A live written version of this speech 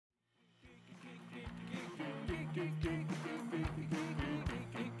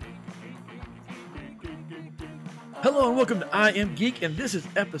Hello and welcome to I Am Geek, and this is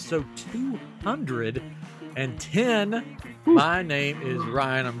episode 210. My name is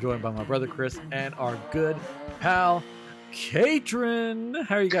Ryan. I'm joined by my brother Chris and our good pal Katrin.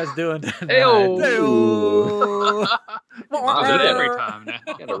 How are you guys doing tonight? Hey-o. I'll do Good that every every time now.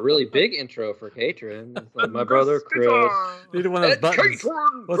 Got a really big intro for Katrin. It's like my brother Chris. Need one of those And buttons.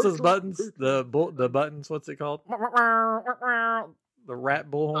 Katrin! What's those buttons? The buttons. What's it called? The rat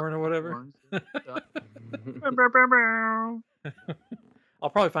bullhorn or whatever. I'll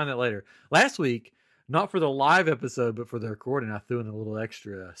probably find that later. Last week, not for the live episode, but for the recording, I threw in a little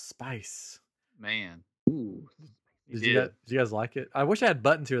extra spice. Man. Ooh. Did you guys like it? I wish I had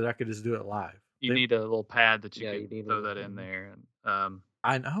buttons here that I could just do it live. You need a little pad that you you can need throw a- that in there. And,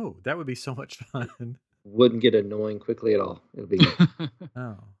 I know. That would be so much fun. Wouldn't get annoying quickly at all. It'll be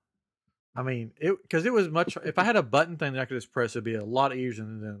Oh. I mean, because it was much. If I had a button thing that I could just press, it'd be a lot easier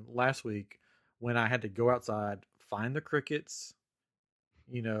than last week when I had to go outside, find the crickets,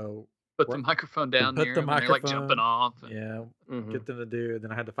 put the microphone down put near the them, and they're like jumping microphone. off. Yeah, Mhm. get them to do.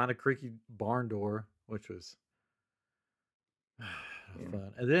 Then I had to find a creaky barn door, which was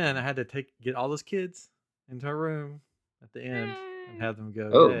fun. And then I had to get all those kids into a room at the end and have them go,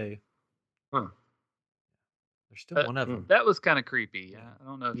 Oh. "Hey." Huh. There's still one of them. That was kind of creepy. I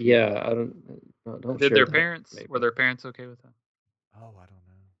don't know. If Yeah, I don't Did share their that, parents? maybe. Were their parents okay with that? Oh, I don't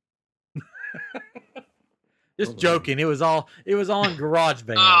know. Just joking. It was all in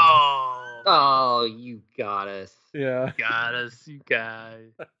GarageBand. Oh, you got us. Yeah. Got us, you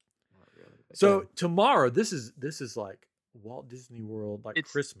guys. So tomorrow, this is like Walt Disney World, like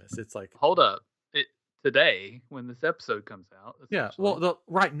It's- Christmas. It's like Hold up. Today, when this episode comes out. yeah. essentially- Well,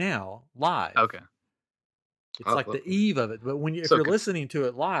 right now, live. okay. It's Oh, like the well. eve of it. But if So you're con- listening to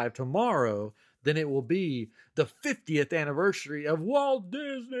it live tomorrow, then it will be the 50th anniversary of Walt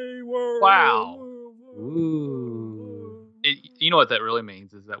Disney World. Wow. Ooh. You know what that really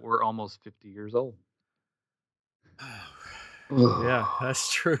means is that we're almost 50 years old. Yeah,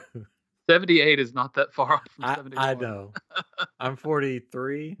 that's true. 78 is not that far off from 71. I know. I'm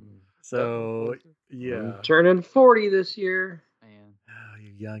 43, so yeah. I'm turning 40 this year. Man. Oh,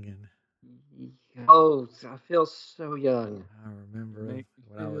 you youngin'. Oh, I feel so young. I remember Make me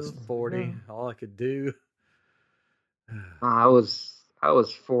when I was feel 40, young. all I could do. I was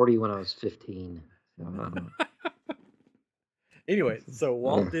 40 when I was 15. Anyway, so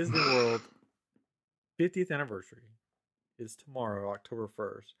Walt Disney World 50th anniversary is tomorrow, October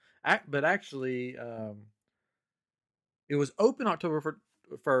 1st. But actually, it was open October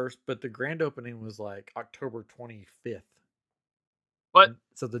 1st, but the grand opening was like October 25th. What?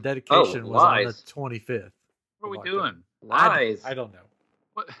 So the dedication was on the lies. What 25th. are we of October. doing? Lies. I don't know.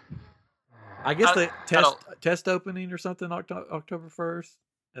 What? I guess the don't- test opening or something October 1st,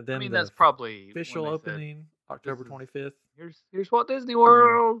 and then I mean, the that's probably official when they said, opening October "This is- 25th. Here's Walt Disney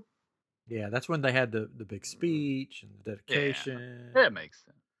World. Yeah, that's when they had the big speech and the dedication. That makes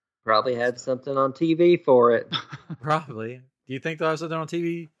sense. Probably had something on TV for it. Probably. Do you think they'll have something on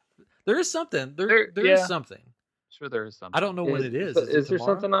TV? There is something. There is yeah. something. Sure, there is something. I don't know when it is. Is there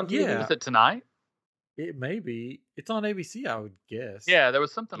tomorrow? something on TV? Yeah, Is it tonight? it may be. It's on ABC, I would guess. Yeah, there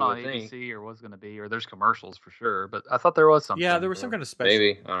was something You on would think. ABC or was going to be, or there's commercials for sure. But I thought there was something. Yeah, there was some kind of special.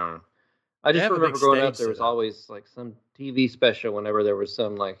 Maybe. I don't know. I just have a remember big growing up, stage there was set up. always like some TV special whenever there was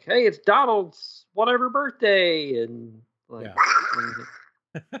some like, hey, it's Donald's whatever birthday. And like,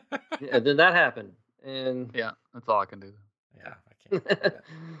 and then that happened. And Yeah, that's all I can do. Yeah, I can't.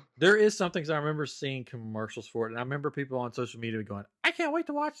 There is something, 'cause I remember seeing commercials for it, and I remember people on social media going, "I can't wait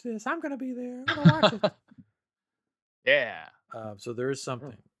to watch this. I'm going to be there. I'm going to watch it." Yeah. So there is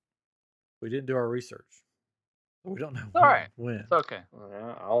something. We didn't do our research. We don't know All right. when. It's okay.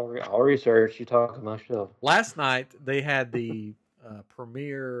 I'll research. You talk to myself. Last night they had the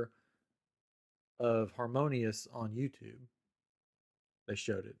premiere of Harmonious on YouTube. They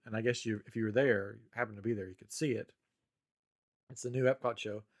showed it, and I guess if you were there, happened to be there, you could see it. It's the new Epcot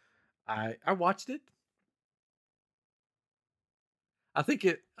show. I watched it. I think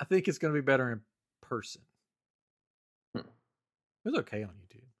it's going to be better in person. It was okay on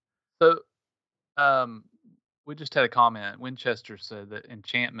YouTube. So, we just had a comment. Winchester said that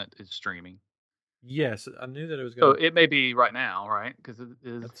Enchantment is streaming. Yes, I knew that it was So going. it may be right now, right? Because it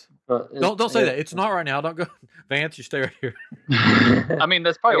is. Don't say that. It's not right now. Don't go, Vance. You stay right here. I mean,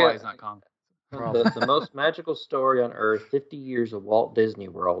 that's probably why Okay. he's not calm. The most magical story on Earth, 50 Years of Walt Disney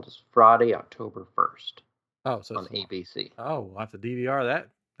World, is Friday, October 1st Oh, so on it's- ABC. Oh, we'll have to DVR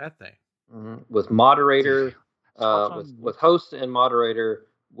that thing. With moderator, Watch on- with host and moderator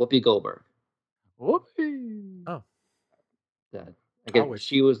Whoopi Goldberg. Whoopee. Oh. That I guess wish-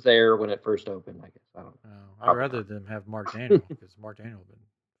 she was there when it first opened. I guess I don't know. I'd rather them have Mark Daniel because Mark Daniel been fun.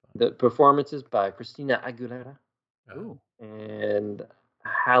 The performances by Christina Aguilera Ooh. and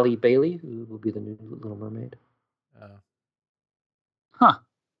Halle Bailey, who will be the new Little Mermaid. Huh.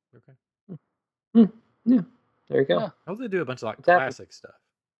 Okay. Yeah, there you go. Yeah. I hope they do a bunch of like It's happening. classic stuff.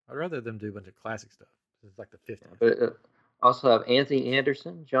 I'd rather them do a bunch of classic stuff. It's like the 50th. But also have Anthony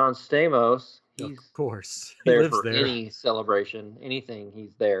Anderson, John Stamos. He's Of course, he there lives for there. any celebration, anything.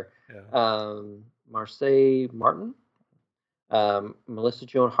 He's there. Yeah. Marseille Martin, Melissa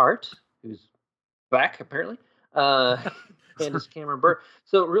Joan Hart, who's back apparently. Candace Cameron Bure.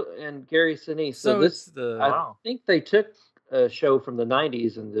 And Gary Sinise. So this, it's the I think they took a show from the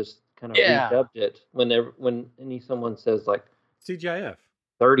 '90s and just kind of redubbed it. When someone says like CGIF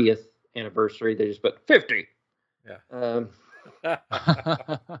 30th anniversary, they just put 50. Yeah.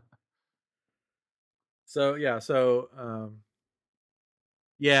 So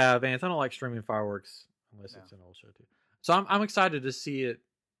Vance, I don't like streaming fireworks unless it's an old show too. So I'm excited to see it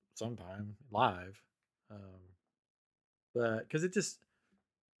sometime live, but because it just,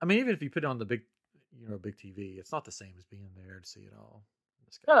 I mean, even if you put it on the big TV, it's not the same as being there to see it all.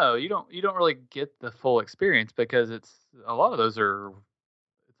 No, you don't really get the full experience because it's a lot of those are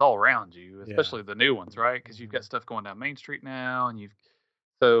it's all around you, especially the new ones, right? Because you've got stuff going down Main Street now, and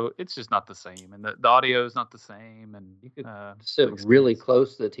so it's just not the same, and the audio is not the same, and you could sit really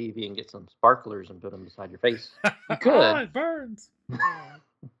close to the TV and get some sparklers and put them beside your face. You could. It burns.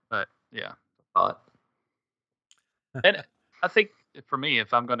 But yeah, Hot. and I think for me,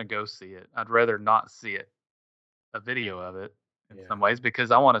 if I'm going to go see it, I'd rather not see a video of it in some ways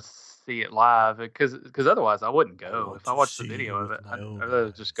because I want to see it live because otherwise I wouldn't go. If I watched the video of it, I'd rather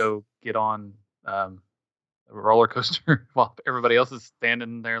just go get on a roller coaster while everybody else is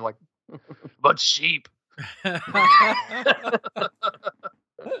standing there like a bunch of sheep.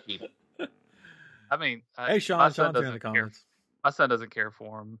 Sheep. I mean, hey Sean's in the comments. My son doesn't care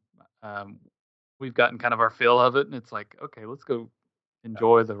for them. We've gotten kind of our fill of it, and it's like, okay, let's go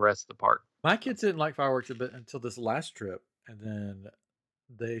enjoy the rest of the park. My kids didn't like fireworks a bit until this last trip, and then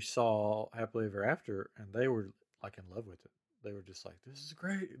they saw Happily Ever After, and they were like in love with it. They were just like, "This is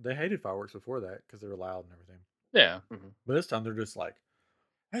great." They hated fireworks before that because they were loud and everything. Yeah, but this time they're just like,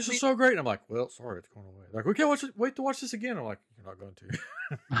 "This is so great." And I'm like, "Well, sorry, it's going away." Like, we can't wait to watch this again. I'm like, "You're not going to."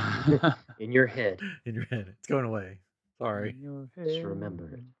 In your head. In your head, it's going away. Sorry. Just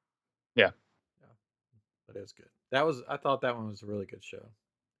remember it. Yeah. But it was good. I thought that one was a really good show.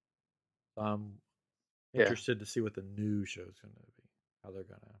 I'm interested to see what the new show's going to be. How they're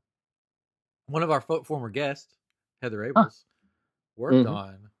going to. One of our former guests, Heather Abels, worked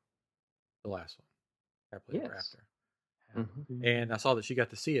on the last one, Happily Ever After. And I saw that she got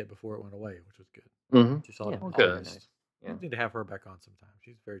to see it before it went away, which was good. She saw it in August. We need to have her back on sometime.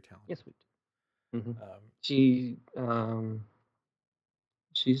 She's very talented. Yes, we do.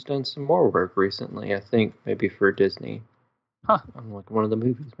 She's done some more work recently, I think, maybe for Disney. On like one of the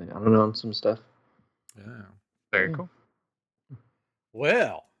movies, maybe. I don't know, on some stuff. Yeah. Very cool.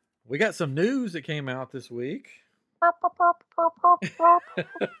 Well, we got some news that came out this week.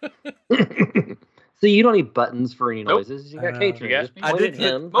 So you don't need buttons for any noises. You got catering. I did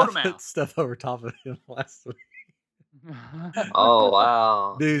put stuff over top of him last week. Oh,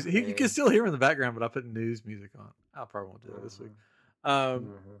 wow. News. You can still hear him in the background, but I put news music on. I probably won't do it this week.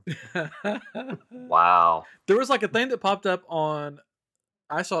 Wow. There was like a thing that popped up I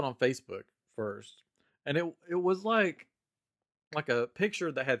saw it on Facebook first, and it was like a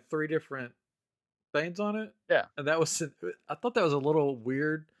picture that had 3 different things on it. Yeah. And I thought that was a little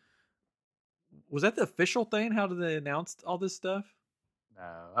weird. Was that the official thing? How did they announce all this stuff?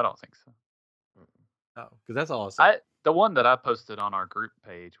 No, I don't think so. Oh, because that's all I saw. The one that I posted on our group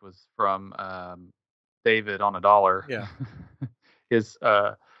page was from David on $1. Yeah. his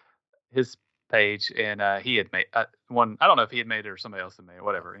page, and he had made one. I don't know if he had made it or somebody else had made it,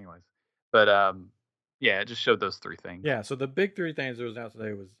 whatever. Anyways, but it just showed those 3 things. Yeah. So the big 3 things that was announced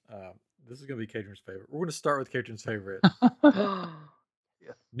today was this is going to be Caitlin's favorite. We're going to start with Caitlin's favorite.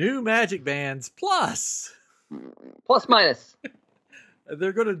 New Magic Bands plus minus.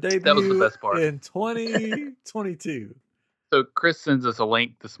 They're going to debut that was the best part. In 2022. So Chris sends us a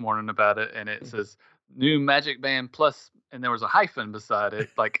link this morning about it, and it says New Magic Band plus, and there was a hyphen beside it.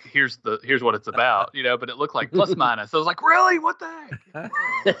 Like here's what it's about, but it looked like plus minus. So I was like, really? What the heck?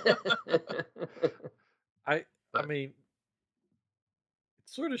 I mean, it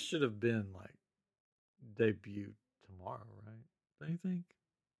sort of should have been like debut tomorrow, right? Don't you think?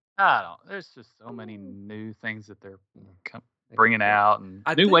 I don't. There's just so many new things that they're bringing out and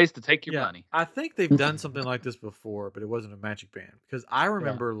new ways to take your money. I think they've done something like this before, but it wasn't a Magic Band. Because I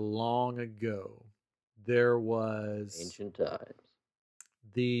remember long ago, there was... Ancient times.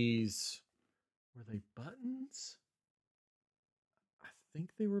 These... Were they buttons? I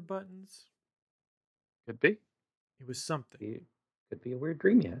think they were buttons. Could be. It was something. Could be a weird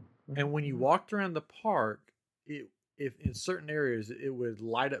dream you had. And when you walked around the park, if in certain areas, it would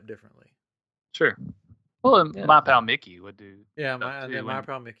light up differently. Sure. Well, My Pal Mickey would do. Yeah, My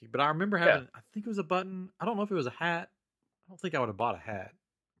Pal Mickey. But I remember having, I think it was a button. I don't know if it was a hat. I don't think I would have bought a hat.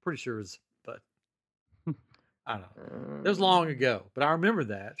 I'm pretty sure it was a button. I don't know. It was long ago, but I remember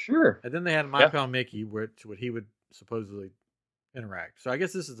that. Sure. And then they had My Pal Mickey, which he would supposedly interact. So I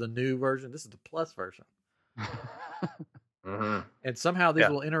guess this is the new version. This is the plus version. And somehow these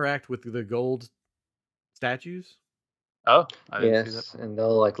will interact with the gold statues. Oh, I didn't see that. And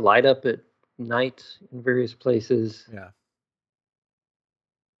they'll like light up at night in various places. Yeah.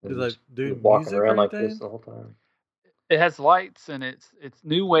 Do they do walking around like this the whole time? It has lights, and it's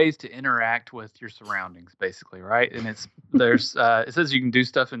new ways to interact with your surroundings, basically, right? And there's it says you can do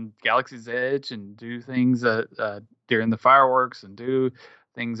stuff in Galaxy's Edge and do things during the fireworks and do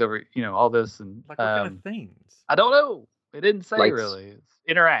things over, all this and like what kind of things? I don't know. It didn't say lights. Really. It's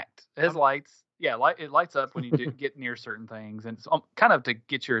interact. It has lights. Yeah, it lights up when you get near certain things, and it's kind of to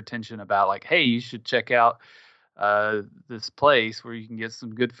get your attention about like, hey, you should check out this place where you can get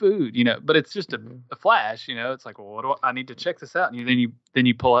some good food, But it's just a flash, It's like, well, I need to check this out, and then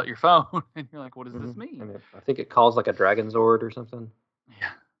you pull out your phone, and you're like, what does this mean? I mean, I think it calls like a Dragon Zord or something.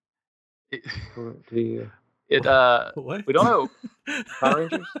 Yeah. What? We don't know. Power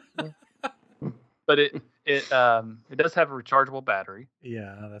Rangers. But it does have a rechargeable battery.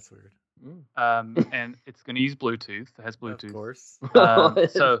 Yeah, that's weird. And it's going to use Bluetooth. It has Bluetooth, of course.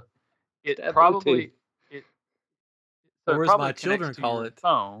 So it probably or as my children call it,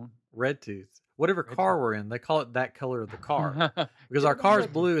 phone. Red tooth. Whatever car we're in, they call it that color of the car because our car's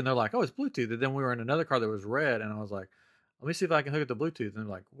blue, and they're like, "Oh, it's Bluetooth." And then we were in another car that was red, and I was like, "Let me see if I can hook up the Bluetooth." And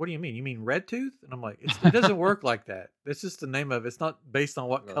they're like, "What do you mean? You mean red tooth?" And I'm like, "It doesn't work like that. It's just the name of it. It's not based on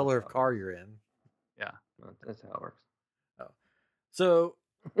what color of car you're in." Yeah, that's how it works. Oh, so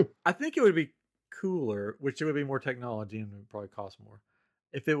I think it would be cooler, which it would be more technology and it would probably cost more,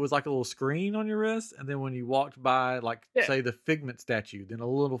 if it was like a little screen on your wrist, and then when you walked by, like say the Figment statue, then a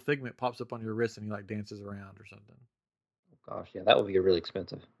little Figment pops up on your wrist and he like dances around or something. Oh gosh, yeah, that would be really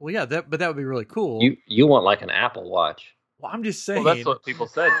expensive. Well, yeah, but that would be really cool. You want like an Apple Watch? Well, I'm just saying. Well, that's what people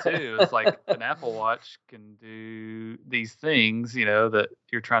said too. It's like an Apple Watch can do these things, that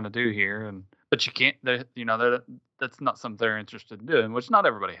you're trying to do here, but you can't. That's not something they're interested in doing, which not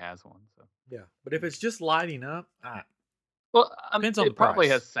everybody has one. So yeah, but if it's just lighting up, well, it probably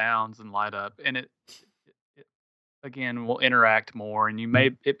has sounds and light up, and it again will interact more, and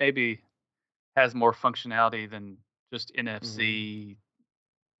it maybe has more functionality than just NFC,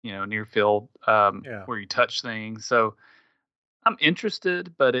 near field, where you touch things. So I'm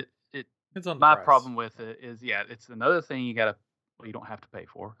interested, but my problem with it is, it's another thing you don't have to pay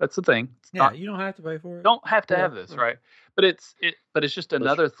for. That's the thing. You don't have to pay for it. Don't have to have this, right? But it's just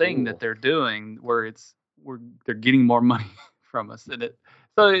another thing that they're doing where they're getting more money from us, and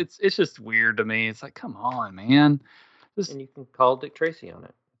it's just weird to me. It's like, come on, man. And you can call Dick Tracy on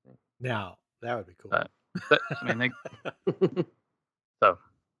it. Now that would be cool. So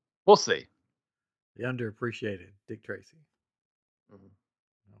we'll see. The underappreciated Dick Tracy.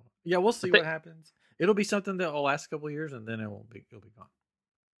 Yeah, we'll see what happens. It'll be something that will last a couple of years, and then it'll be gone.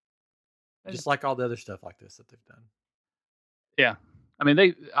 Just like all the other stuff like this that they've done. Yeah.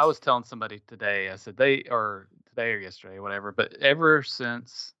 I was telling somebody today, I said today or yesterday, whatever, but ever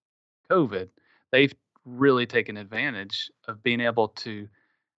since COVID, they've really taken advantage of being able to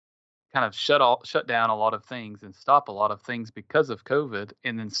kind of shut down a lot of things and stop a lot of things because of COVID,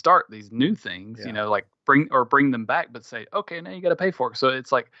 and then start these new things, like bring them back, but say, okay, now you got to pay for it. So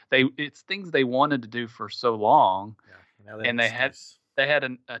it's like it's things they wanted to do for so long, and they had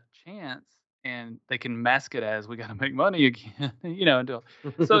a chance, and they can mask it as we got to make money again,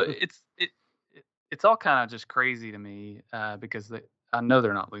 so it's all kind of just crazy to me, because I know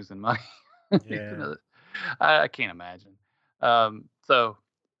they're not losing money. Yeah. I can't imagine. So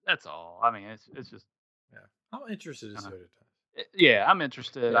that's all. It's just. Yeah, I'm interested to see what it does. Yeah, I'm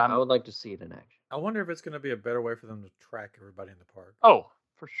interested. I would like to see it in action. I wonder if it's going to be a better way for them to track everybody in the park. Oh,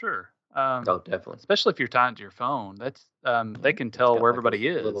 for sure. Definitely. Especially if you're tied to your phone. That's they can tell where everybody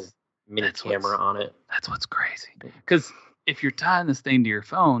is. Little mini camera on it. That's what's crazy. Because if you're tying this thing to your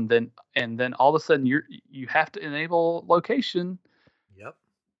phone, then all of a sudden you have to enable location. Yep.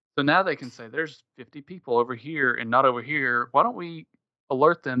 So now they can say there's 50 people over here and not over here. Why don't we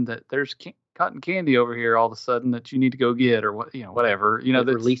alert them that there's cotton candy over here all of a sudden that you need to go get, or what, whatever. It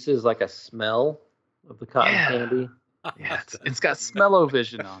releases like a smell of the cotton candy. Yeah, it's got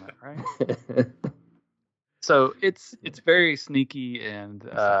smell-o-vision on it, right? So it's very sneaky and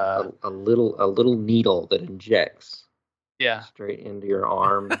a little needle that injects straight into your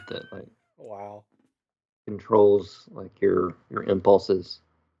arm that wow, controls like your impulses.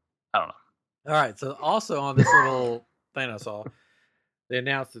 I don't know. All right, so also on this little thing I saw, they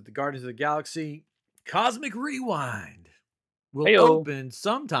announced that the Guardians of the Galaxy Cosmic Rewind will open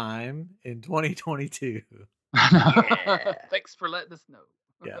sometime in 2022. Yeah. Thanks for letting us know.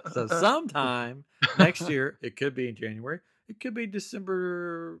 Yeah, so sometime next year, it could be in January, it could be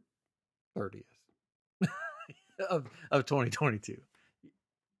December 30th of 2022.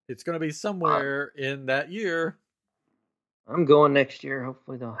 It's going to be somewhere in that year. I'm going next year.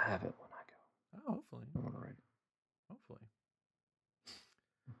 Hopefully they'll have it when I go. Oh, hopefully. All right. Hopefully.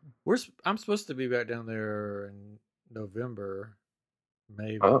 I'm supposed to be back down there in November.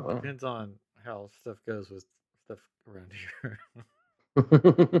 Maybe. Depends on how stuff goes with stuff around here.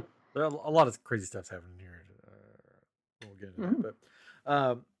 There are a lot of crazy stuff's happening here. We'll get into that.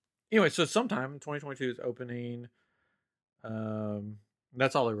 But anyway, so sometime 2022 is opening.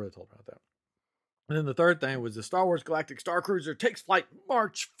 That's all they really told about that. And then the third thing was the Star Wars Galactic Star Cruiser takes flight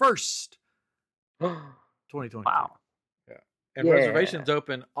March 1st, 2022. Wow. Yeah. And reservations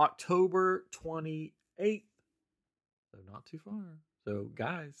open October 28th. So not too far. So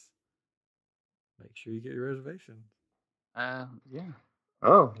guys, make sure you get your reservations. Yeah.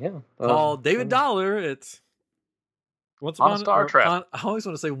 Oh, yeah. Call David Dollar. It's Once Upon a Star Travel. I always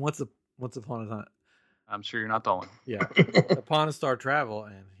want to say Once Upon a Time. I'm sure you're not the one. Yeah. Upon a Star Travel,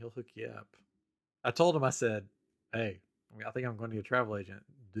 and he'll hook you up. I told him, I said, hey, I think I'm going to be a travel agent.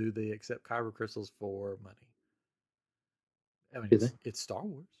 Do they accept kyber crystals for money? I mean, it's Star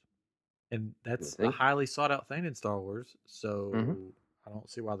Wars. And that's a highly sought out thing in Star Wars. So I don't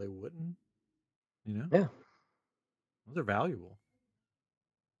see why they wouldn't. Yeah. Those are valuable.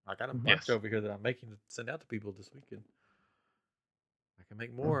 I got a bunch over here that I'm making to send out to people this weekend. I can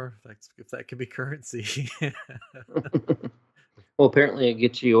make more if that can be currency. Well, apparently it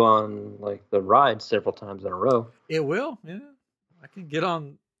gets you on like the ride several times in a row. It will, yeah. I can get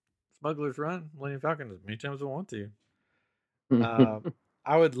on Smuggler's Run, Millennium Falcon, as many times as I want to.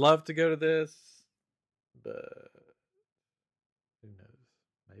 I would love to go to this, but who knows?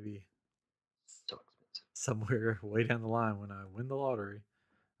 Maybe so expensive. Somewhere way down the line when I win the lottery.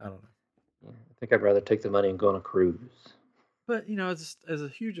 I don't know. Yeah, I think I'd rather take the money and go on a cruise. But as a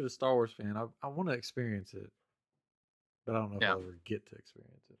huge of a Star Wars fan, I want to experience it. But I don't know if I'll ever get to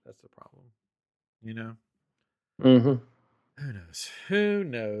experience it. That's the problem. Who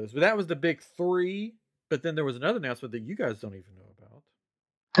knows? But that was the big three. But then there was another announcement that you guys don't even know about.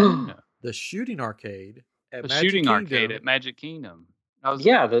 The shooting arcade at Magic Kingdom.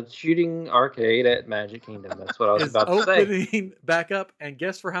 The shooting arcade at Magic Kingdom. That's what I was about to say. Opening back up, and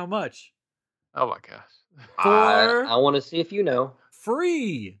guess for how much? Oh my gosh! I want to see if you know.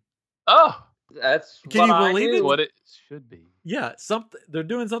 Free. Oh, Can you believe it? What it should be. Yeah, they're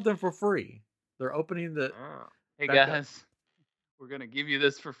doing something for free. They're opening the. Hey guys, we're gonna give you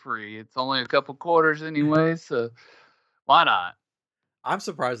this for free. It's only a couple quarters anyway, so why not? I'm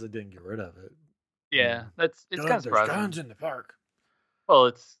surprised they didn't get rid of it. Yeah, it's kind of surprising. There's guns in the park. Well,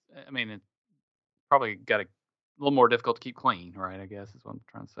 it's probably got a little more difficult to keep clean, right? I guess is what I'm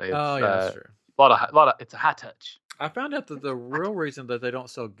trying to say. That's true. A lot of it's a high touch. I found out that the real reason that they don't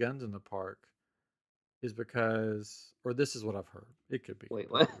sell guns in the park is because, or this is what I've heard. It could be. Wait,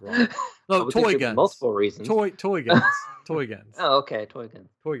 what? Wrong. No, toy guns. Multiple reasons. Toy guns. Toy guns. Oh, okay, toy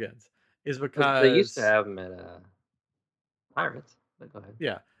guns. Toy guns is because they used to have them at Pirates. But go ahead.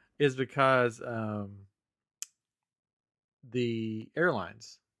 Yeah, is because the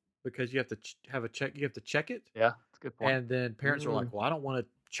airlines, because you have to have a check. You have to check it. Yeah, that's a good point. And then parents are like, "Well, I don't want to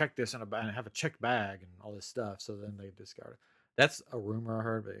check this in and have a check bag and all this stuff." So then they discard it. That's a rumor I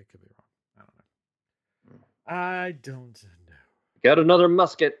heard, but it could be wrong. I don't know. Got another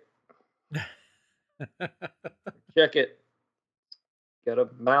musket. Check it. Got a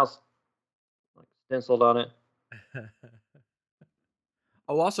mouse stenciled on it.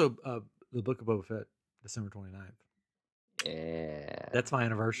 Also, the Book of Boba Fett, December 29th. Yeah. That's my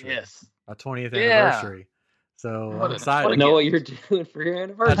anniversary. Yes. My 20th anniversary. So I'm excited. I know what you're doing for your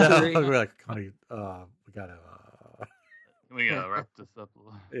anniversary. We're like, honey, we gotta wrap this up.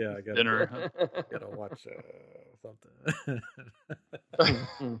 Yeah, I gotta dinner. Gotta watch something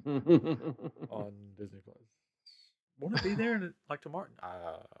on Disney Plus. Want to be there like tomorrow?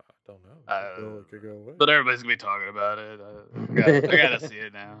 Don't know. It could go away. But everybody's gonna be talking about it. I gotta see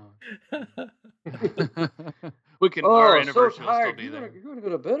it now. We can. Our anniversary will still be there. You're gonna go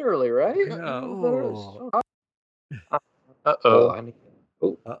to bed early, right? Yeah. What?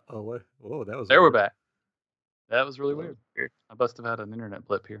 Whoa, that was. There, we're back. That was really weird. I must have had an internet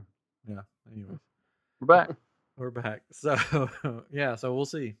blip here. Yeah. Anyways, we're back. We're back. So yeah. So we'll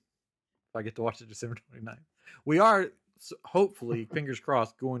see if I get to watch it December 29th. We are hopefully, fingers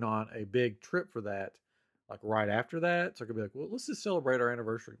crossed, going on a big trip for that. Like right after that, so I could be like, well, let's just celebrate our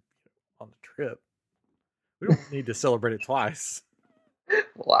anniversary on the trip. We don't need to celebrate it twice.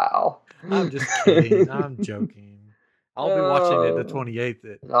 Wow. I'm just kidding. I'm joking. I'll be watching it the 28th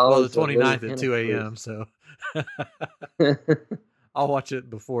the 29th at 2 a.m. So I'll watch it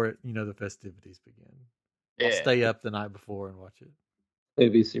before the festivities begin. Yeah. I'll stay up the night before and watch it. Maybe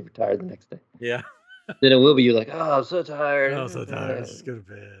be super tired the next day. Yeah. Then it will be you like, oh, I'm so tired. I'm so tired. Let's just go to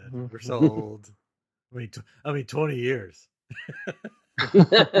bed. We're so old. I mean, 20 years.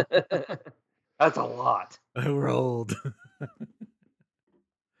 That's a lot. We're old.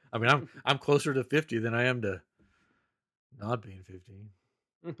 I mean, I'm closer to 50 than I am to not being 50.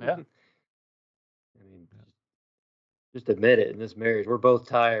 Yeah. I mean, just admit it in this marriage. We're both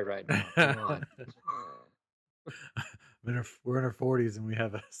tired right now. Come on. We're in our 40s and we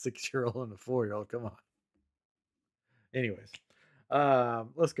have a 6-year-old and a 4-year-old. Come on. Anyways,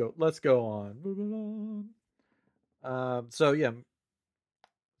 let's go on. Moving on. So yeah.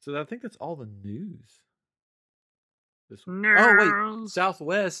 So I think that's all the news. Oh wait,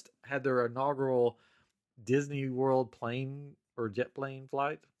 Southwest had their inaugural Disney World plane or jet plane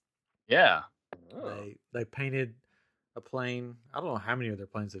flight. Yeah. Oh. They painted a plane. I don't know how many of their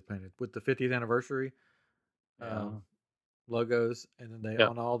planes they painted with the 50th anniversary logos, and then they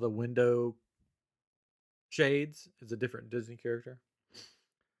on all the window shades is a different Disney character.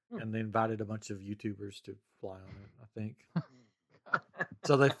 And they invited a bunch of YouTubers to fly on it, I think.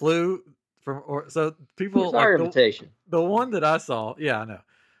 So they flew so people like our invitation. The one that I saw, I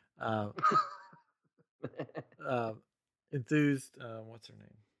know. Enthused, what's her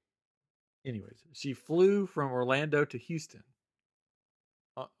name? Anyways, she flew from Orlando to Houston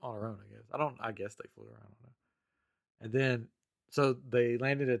on her own, I guess. I guess they flew around. I don't know. And then, so they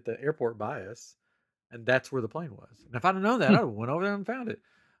landed at the airport by us, and that's where the plane was. And if I'd have known that, I would have went over there and found it.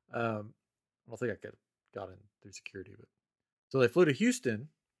 I don't think I could have got in through security, but so they flew to Houston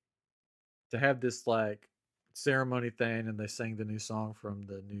to have this like ceremony thing, and they sang the new song from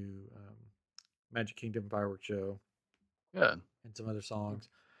the new Magic Kingdom fireworks show. Good. And some other songs.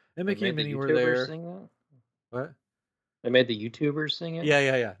 And Mickey and Minnie were there. Sing that? What? They made the YouTubers sing it?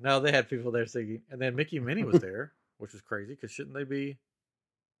 Yeah. No, they had people there singing. And then Mickey and Minnie was there, which was crazy, because shouldn't they be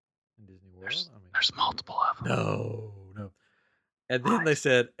in Disney World? There's multiple of them. No. And then they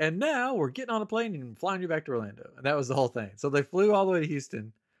said, and now we're getting on a plane and flying you back to Orlando. And that was the whole thing. So they flew all the way to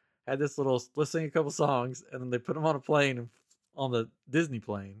Houston, had this little, let's sing a couple songs, and then they put them on a plane, and on the Disney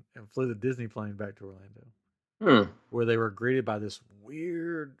plane, and flew the Disney plane back to Orlando. Where they were greeted by this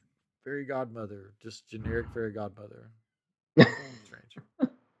weird fairy godmother, just generic fairy godmother. Strange.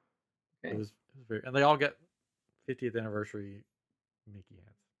 Okay. It was very, and they all got 50th anniversary Mickey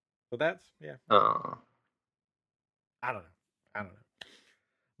hats. So that's I don't know.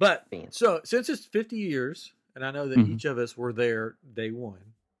 But so since it's 50 years, and I know that each of us were there day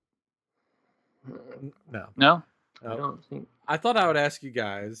one. No. I don't think. I thought I would ask you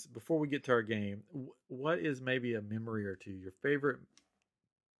guys before we get to our game, what is maybe a memory or two, your favorite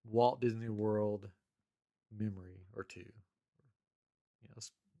Walt Disney World memory or two?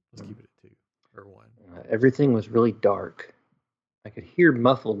 Let's keep it at 2 or 1. Everything was really dark. I could hear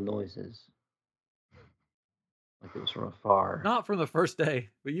muffled noises, like it was from afar. Not from the first day,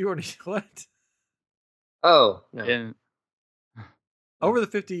 but you already what? Oh no! Over the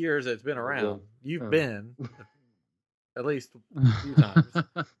 50 years it's been around, you've been at least a few times.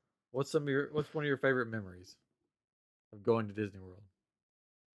 What's one of your favorite memories of going to Disney World?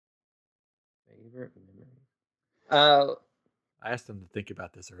 Favorite memory? I asked them to think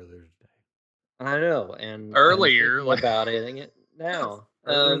about this earlier today. I know, and earlier about it now.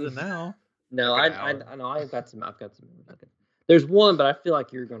 Earlier than now. No, I know. I've got some. There's one, but I feel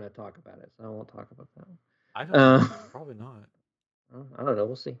like you're going to talk about it, so I won't talk about that one. I don't. Probably not. I don't know.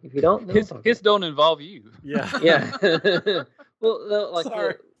 We'll see. If you don't, his don't involve you. Yeah. Yeah. Well, like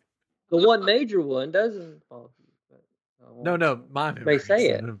the one major one doesn't involve you. But no, my memory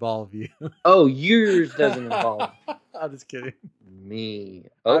doesn't involve you. Oh, yours doesn't involve. I'm just kidding. Me.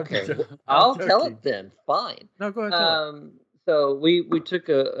 Okay. I'll tell it then. Fine. No, go ahead. Tell it. So we took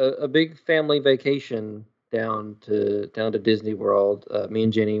a big family vacation down to Disney World. Me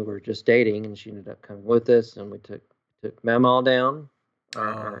and Jenny were just dating, and she ended up coming with us, and we took Mamaw down,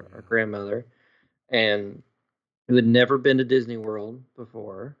 our grandmother, and who had never been to Disney World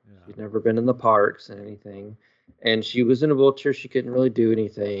before. Yeah. She'd never been in the parks and anything, and she was in a wheelchair. She couldn't really do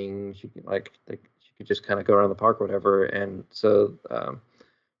anything. She could she could just kind of go around the park or whatever. And so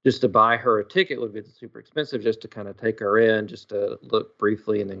just to buy her a ticket would be super expensive, just to kind of take her in, just to look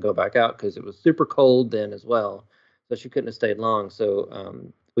briefly and then go back out, because it was super cold then as well. So she couldn't have stayed long. So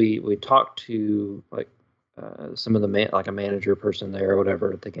we talked to some of the like a manager person there or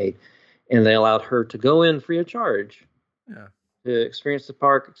whatever at the gate, and they allowed her to go in free of charge. Yeah. To experience the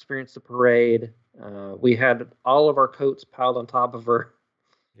park, experience the parade. We had all of our coats piled on top of her.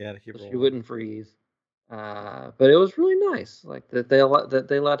 Yeah, to keep so she wouldn't freeze. But it was really nice, like that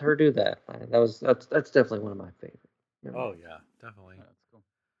they let her do that. That's definitely one of my favorites. You know? Oh yeah, definitely. Yeah, that's cool.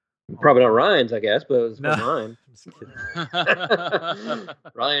 Probably not Ryan's, I guess, but it was mine. I'm just kidding.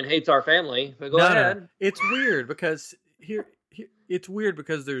 Ryan hates our family, but go ahead. No. It's weird because it's weird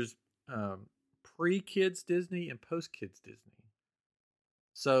because there's pre-kids Disney and post-kids Disney.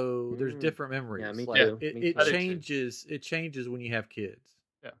 So there's different memories. Yeah, me too. It changes. It changes when you have kids.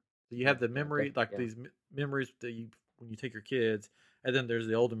 Yeah. So you have the memory, these memories that you when you take your kids, and then there's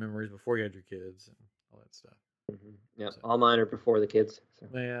the older memories before you had your kids and all that stuff. Mm-hmm. Yeah, so. All mine are before the kids. So.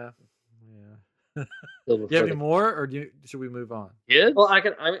 Yeah. Do you have any more, or should we move on? Kids? Well, I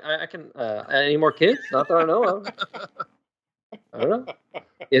can. Any more kids? Not that I know of. I don't know.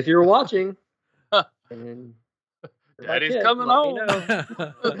 If you're watching, and Daddy's coming home.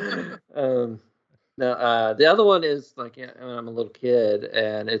 No, the other one is when I'm a little kid,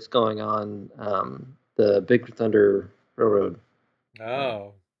 and it's going on the Big Thunder Railroad.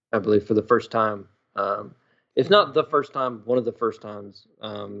 Oh, I believe for the first time. It's not the first time, one of the first times.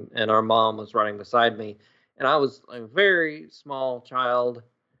 And our mom was riding beside me, and I was a very small child,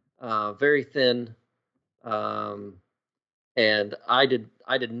 very thin, and I did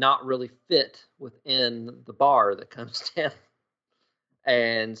not really fit within the bar that comes down.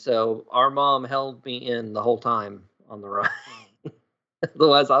 And so our mom held me in the whole time on the ride.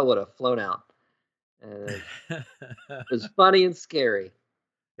 Otherwise, I would have flown out. And it was funny and scary.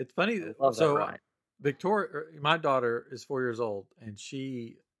 It's funny. So Victoria, my daughter, is 4 years old, and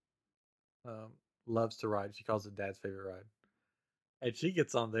she loves to ride. She calls it Dad's favorite ride. And she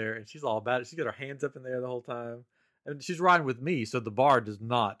gets on there, and she's all about it. She's got her hands up in there the whole time. And she's riding with me, so the bar does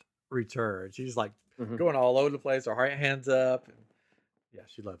not return. She's like going all over the place, her hands up. And yeah,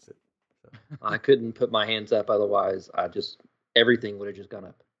 she loves it. So. I couldn't put my hands up, otherwise everything would have just gone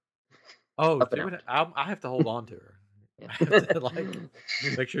up. Oh, I have to hold on to her. Yeah. I have to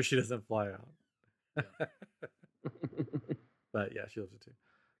make sure she doesn't fly out. But yeah, she loves it too.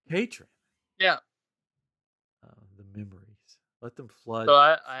 Hatred. Yeah. The memories. Let them flood. So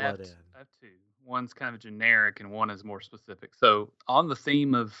I have two. One's kind of generic, and one is more specific. So on the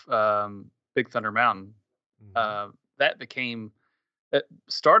theme of Big Thunder Mountain, that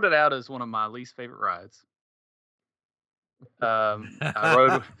started out as one of my least favorite rides. I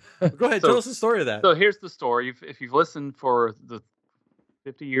rode. Go ahead, tell us the story of that. So here's the story. If you've listened for the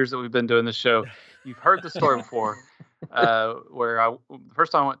 50 years that we've been doing this show, you've heard the story before. Where the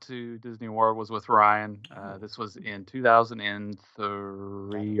first time I went to Disney World was with Ryan. This was in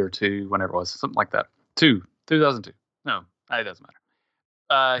 2003 or 2, whenever it was, something like that. 2002. No, it doesn't matter.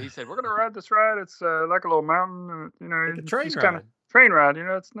 He said, "We're gonna ride this ride. It's like a little mountain, like a train ride. Kind of train ride.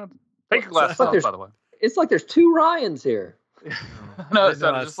 It's not. Take your glasses off, by the way. It's like there's 2 Ryans here. No, it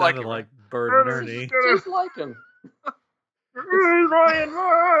sounded just like Bird and Ernie. Just like him. Ryan.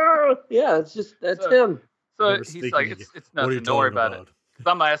 Yeah, that's him. So he's like, it's nothing. Don't worry about it.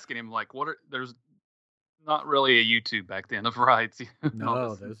 Because I'm asking him there's not really a YouTube back then of rides.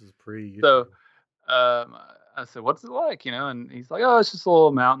 No, this is pre-YouTube. So I said, "What's it like?" And he's like, "Oh, it's just a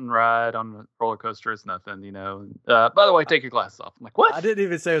little mountain ride on a roller coaster. It's nothing, By the way, take your glasses off." I'm like, "What?" I didn't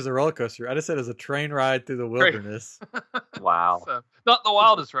even say it was a roller coaster. I just said it was a train ride through the wilderness. Wow. So, not the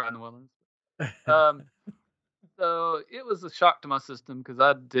wildest ride in the wilderness. So it was a shock to my system because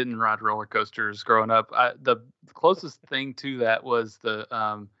I didn't ride roller coasters growing up. The closest thing to that was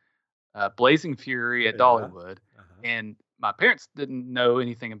the Blazing Fury at Dollywood, and my parents didn't know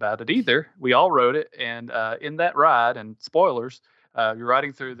anything about it either. We all rode it, and in that ride, and spoilers, you're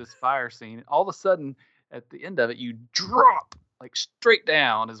riding through this fire scene. All of a sudden, at the end of it, you drop straight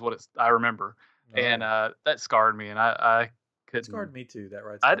down, is what I remember, and that scarred me, and I couldn't. It scarred me too. That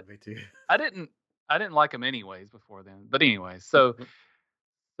ride scarred me too. I didn't like them anyways before then. But anyways, so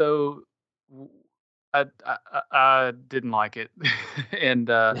I didn't like it, and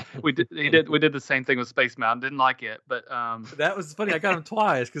we did the same thing with Space Mountain. Didn't like it, but that was funny. I got him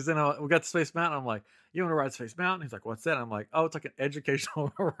twice because then we got to Space Mountain. I'm like, "You want to ride Space Mountain?" He's like, "What's that?" I'm like, "Oh, it's like an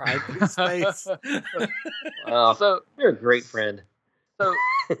educational ride through space." Wow, so you're a great friend. So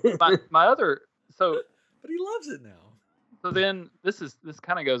my other but he loves it now. So then this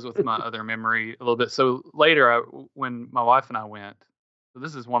kind of goes with my other memory a little bit. So later, when my wife and I went, so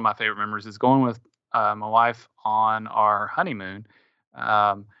this is one of my favorite memories, is going with my wife on our honeymoon.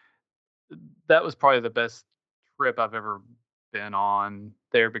 Um, that was probably the best trip I've ever been on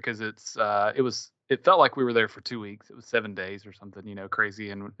there because it felt like we were there for 2 weeks. It was 7 days or something, crazy.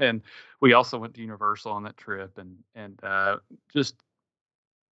 And we also went to Universal on that trip and just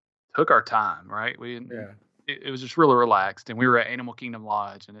took our time, right? It was just really relaxed, and we were at Animal Kingdom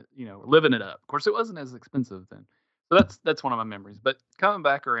Lodge, and living it up. Of course, it wasn't as expensive then, so that's one of my memories. But coming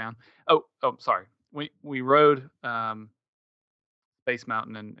back around, sorry, we rode Space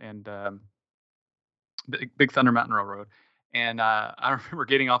Mountain and Big Thunder Mountain Railroad, and I remember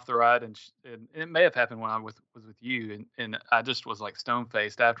getting off the ride, and it may have happened when I was with you, and I just was like stone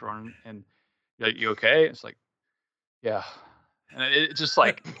faced after, and like, you okay? It's like, yeah, and it just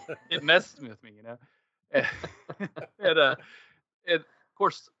like it messed with me, and of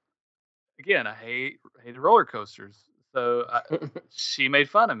course, again, I hated roller coasters. So she made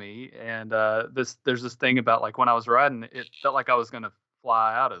fun of me, and there's this thing about like when I was riding, it felt like I was gonna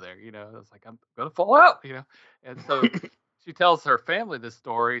fly out of there. I was like, I'm gonna fall out. And so she tells her family this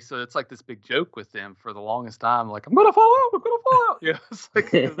story, so it's like this big joke with them for the longest time. Like, I'm gonna fall out. I'm gonna fall out. It's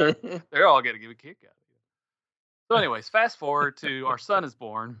like they're all gonna give a kick out of it. So, anyways, fast forward to our son is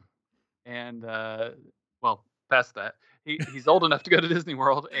born, and past that. He's old enough to go to Disney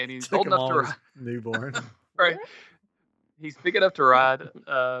World, and he's old enough to ride newborn. Right. He's big enough to ride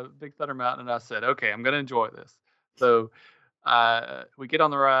Big Thunder Mountain, and I said, "Okay, I'm going to enjoy this." So we get on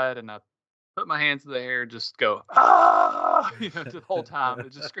the ride, and I put my hands in the air, and just go the whole time.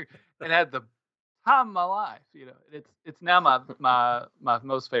 It just screamed, and had the time of my life. It's now my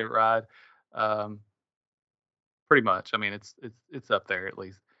most favorite ride. Pretty much. I mean, it's up there at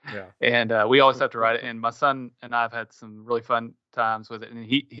least. Yeah. And we always have to ride it. And my son and I have had some really fun times with it. And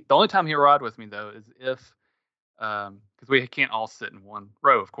he the only time he'll ride with me though is if because we can't all sit in one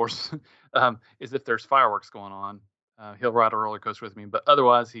row, of course, is if there's fireworks going on. He'll ride a roller coaster with me, but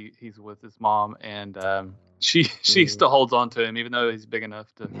otherwise he's with his mom, and she still holds on to him even though he's big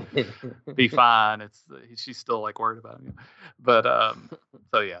enough to be fine. She's still like worried about him. But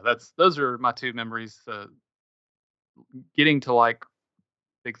so yeah, those are my two memories. Getting to like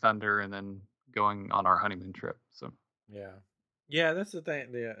Big Thunder and then going on our honeymoon trip. So yeah, that's the thing.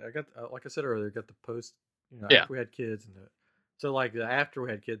 Yeah, I got like I said earlier, got the post. Yeah. After we had kids, so like after we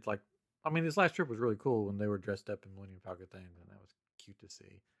had kids, like I mean, this last trip was really cool when they were dressed up in Millennium Falcon things, and that was cute to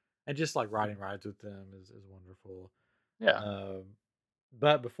see. And just like riding rides with them is wonderful. Yeah.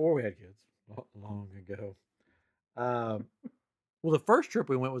 But before we had kids, long ago, well, the first trip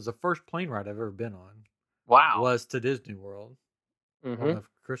we went was the first plane ride I've ever been on. Wow. Was to Disney World. Mm-hmm. I don't know if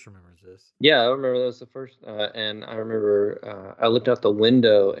Chris remembers this. Yeah, I remember that was the first. And I remember I looked out the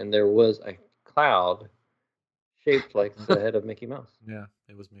window and there was a cloud shaped like the head of Mickey Mouse. Yeah,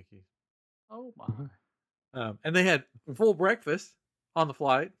 it was Mickey. Oh my! And they had full breakfast on the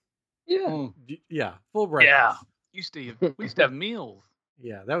flight. Yeah, yeah, full breakfast. Yeah, we used to have meals.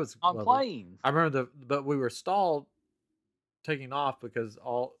 Yeah, that was on planes. I remember but we were stalled taking off because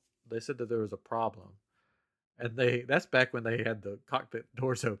they said that there was a problem, and that's back when they had the cockpit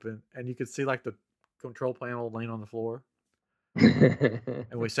doors open and you could see like the control panel laying on the floor. And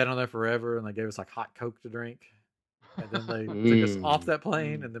we sat on there forever, and they gave us like hot Coke to drink. And then they took us off that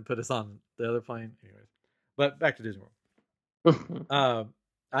plane and then put us on the other plane. Anyways, but back to Disney World.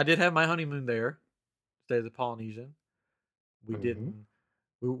 I did have my honeymoon there. Stayed at the Polynesian. We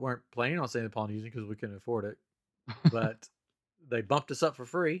weren't planning on staying at the Polynesian because we couldn't afford it. But they bumped us up for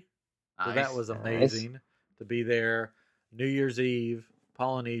free. Nice. So that was amazing to be there. New Year's Eve,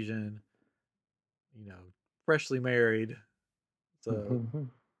 Polynesian, freshly married. So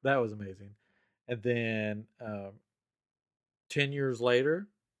that was amazing. And then 10 years later,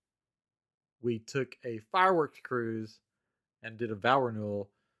 we took a fireworks cruise and did a vow renewal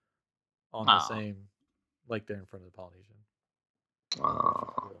on the same lake there in front of the Polynesian.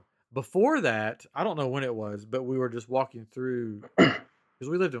 Before that, I don't know when it was, but we were just walking through because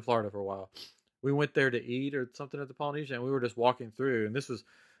we lived in Florida for a while. We went there to eat or something at the Polynesian, and we were just walking through. And this is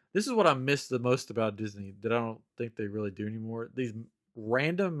what I miss the most about Disney that I don't think they really do anymore. These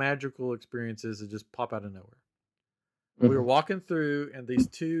random magical experiences that just pop out of nowhere. We were walking through, and these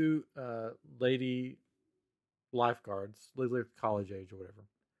two lady lifeguards, they looked college age or whatever,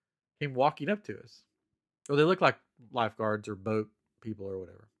 came walking up to us. Or they looked like lifeguards or boat people or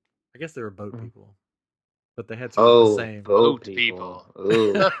whatever. I guess they were boat people, but they had sort of the same boat people.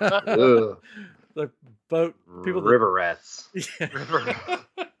 Ooh. the boat people, river rats. Yeah. River.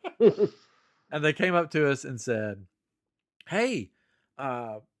 And they came up to us and said, "Hey,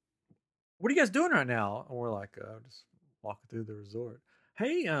 what are you guys doing right now?" And we're like, "Just walking through the resort."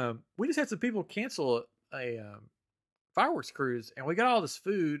 "Hey, we just had some people cancel a fireworks cruise, and we got all this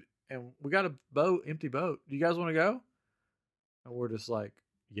food, and we got a empty boat. Do you guys want to go?" And we're just like,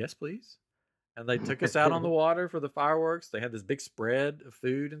 "Yes, please." And they took us out on the water for the fireworks. They had this big spread of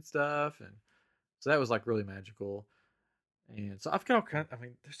food and stuff, and so that was like really magical. And so I've got all kind. I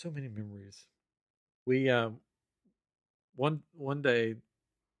mean, there's so many memories. We one day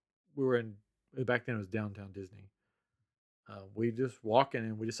we were back then it was downtown Disney. We just walking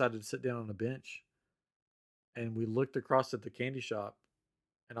and we decided to sit down on a bench, and we looked across at the candy shop,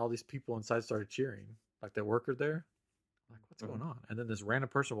 and all these people inside started cheering, like the worker there. Like, what's going on? And then this random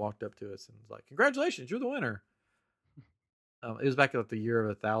person walked up to us and was like, "Congratulations, you're the winner." It was back at the year of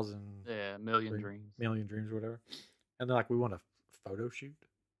 1,000. Yeah, Million Dreams. Million Dreams or whatever. And they're like, "We want a photo shoot."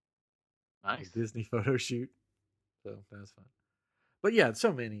 Nice. A Disney photo shoot. So that was fun. But yeah,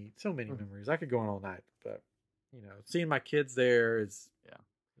 so many memories. I could go on all night, but seeing my kids there is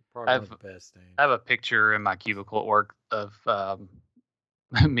probably one of the best things. I have a picture in my cubicle at work of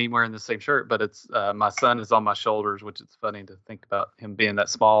me wearing the same shirt, but it's my son is on my shoulders, which is funny to think about him being that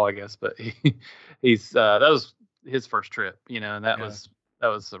small, I guess. But he's that was his first trip, and that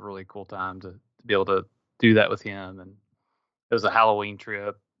was a really cool time to be able to do that with him. And it was a Halloween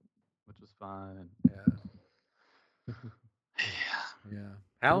trip, which was fun. Yeah.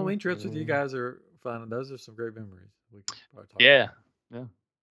 Halloween trips with you guys are fun. Those are some great memories. We could probably talk about.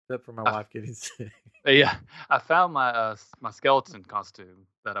 Except for my wife getting sick. Yeah, I found my my skeleton costume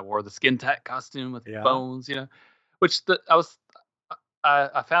that I wore, the skin tack costume with bones, which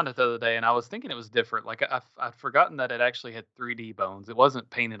I found it the other day, and I was thinking it was different. Like I'd forgotten that it actually had 3D bones. It wasn't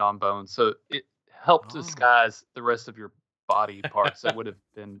painted on bones, so it helped disguise the rest of your body parts that would have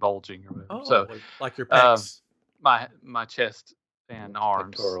been bulging or whatever. So like your pecs, my chest and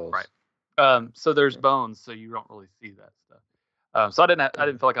arms, pectorals. Right. So there's bones, so you don't really see that stuff. So I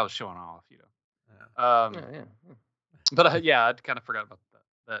didn't feel like I was showing off, But I'd kind of forgot about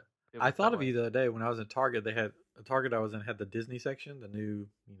that. I thought of you the other day when I was in Target. They had the Target I was in had the Disney section, the new,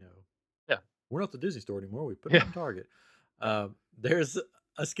 we're not the Disney store anymore. We put it in Target. There's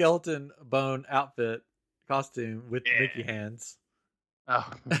a skeleton bone outfit costume with Mickey hands.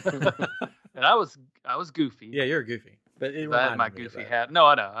 Oh, and I was goofy. Yeah, you're goofy. But I had my goofy hat. No,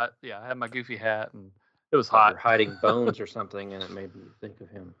 I know. I had my goofy hat, and it was hot. You're hiding bones or something, and it made me think of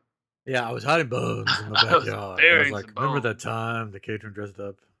him. Yeah, I was hiding bones in my backyard. I was like, remember that time the catron dressed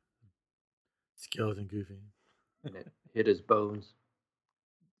up skeleton Goofy? And it hit his bones.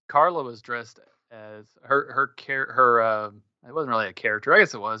 Carla was dressed as her it wasn't really a character. I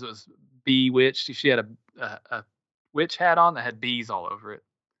guess it was. It was Bewitched. She had a witch hat on that had bees all over it.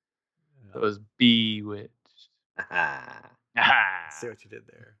 Yeah. It was Bewitched. I see what you did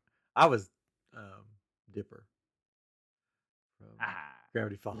there. I was Dipper from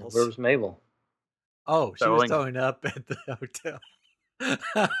Gravity Falls. Where was Mabel? Oh, she was towing up at the hotel.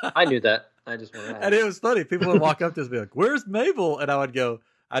 I knew that. I just wanted to ask. And it was funny. People would walk up to us and be like, "Where's Mabel?" And I would go,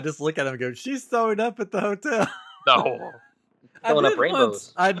 I just look at them and go, "She's throwing up at the hotel." No. Throwing up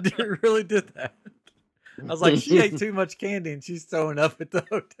rainbows. I really did that. I was like, she ate too much candy and she's throwing up at the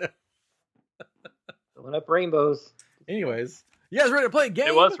hotel. Throwing up rainbows. Anyways, you guys ready to play a game?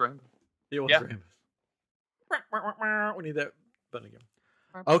 It was rainbow. It was rainbows. We need that button again.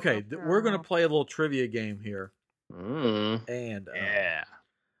 Okay, we're going to play a little trivia game here. And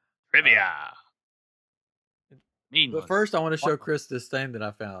trivia. But first, I want to show Chris this thing that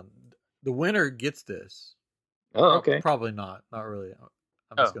I found. The winner gets this. Oh, okay. Probably not. Not really.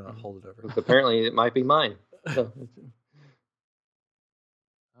 I'm just going to hold it over. Apparently, it might be mine. Oh,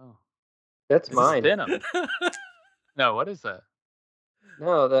 that's mine. Venom. No, what is that?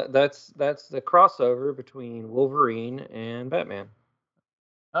 No, that's the crossover between Wolverine and Batman.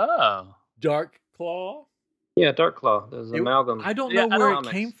 Oh, Dark Claw. Yeah, Dark Claw. There's amalgam. I don't know where it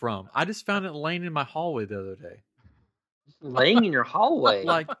came from. I just found it laying in my hallway the other day. Laying in your hallway?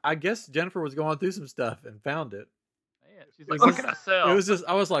 Like, I guess Jennifer was going through some stuff and found it. Man, she's like, "What can I sell?" It was just,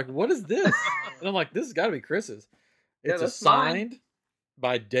 I was like, "What is this?" And I'm like, "This has got to be Chris's." It's signed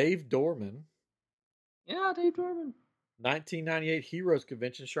by Dave Dorman. Yeah, Dave Dorman. 1998 Heroes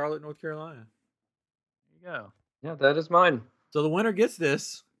Convention, Charlotte, North Carolina. There you go. Yeah, that is mine. So the winner gets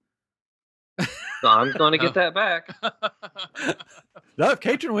this. So I'm going to get that back. No, if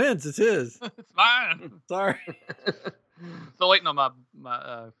Katrin wins, it's his. It's mine. Sorry. Still waiting on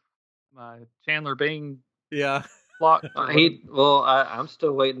my Chandler Bing Yeah. block. I'm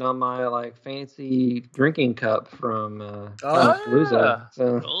still waiting on my fancy drinking cup from Palooza.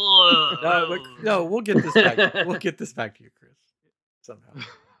 So. No, we'll get this back. We'll get this back to you, Chris. Somehow.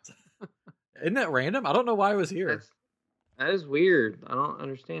 Isn't that random? I don't know why it was here. That is weird. I don't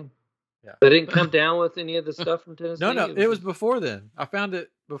understand. Yeah. They didn't come down with any of the stuff from Tennessee? No, it was before then. I found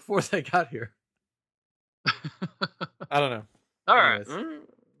it before they got here. I don't know. All right.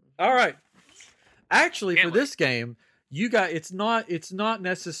 All right. Actually, for this game, it's not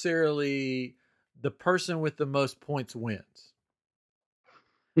necessarily the person with the most points wins.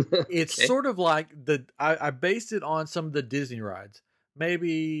 It's sort of like I based it on some of the Disney rides.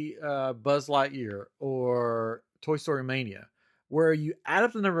 Maybe Buzz Lightyear or Toy Story Mania, where you add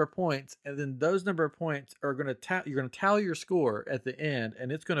up the number of points, and then those number of points are going to you're going to tally your score at the end,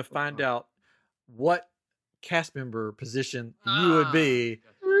 and it's going to find out what cast member position you would be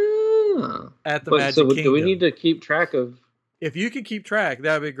at the Magic Kingdom. Do we need to keep track of? If you can keep track,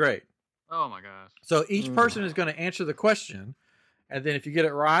 that would be great. Oh my gosh! So each person is going to answer the question, and then if you get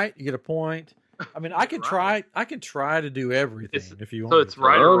it right, you get a point. I mean, I can try to do everything if you want. So it's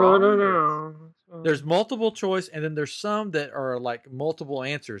right or wrong. No. There's multiple choice, and then there's some that are like multiple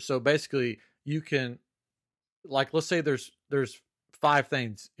answers. So basically, you can, let's say there's 5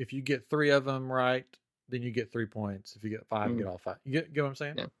 things. If you get 3 of them right, then you get 3 points. If you get 5, you get all 5. You get what I'm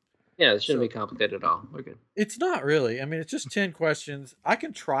saying? Yeah, it shouldn't be complicated at all. We're good. It's not really. I mean, it's just 10 questions. I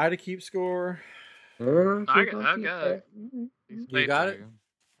can try to keep score. I got it. You got it?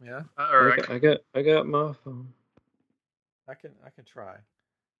 Yeah. I got my phone. I can try.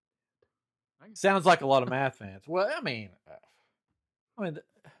 Sounds like a lot of math fans. Well, I mean,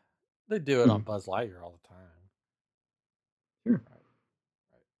 they do it on Buzz Lightyear all the time. Sure.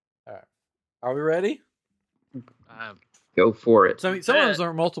 All right. Are we ready? Go for it. So I mean, some of those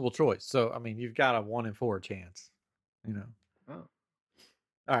are multiple choice. So I mean, you've got a 1 in 4 chance. Oh. All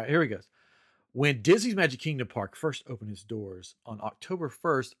right, here we go. When Disney's Magic Kingdom Park first opened its doors on October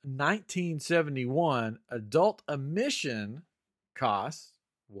 1st, 1971, adult admission cost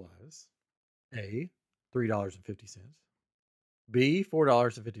was A, $3.50, B,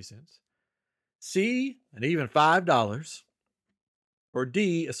 $4.50, C, and even $5, or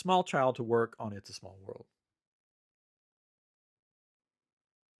D, a small child to work on It's a Small World.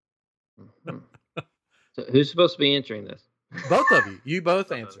 So who's supposed to be answering this? Both of you. You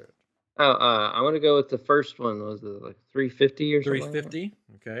both answered. Oh, I'm gonna go with the first one. Was it like $3.50 or something? $3.50.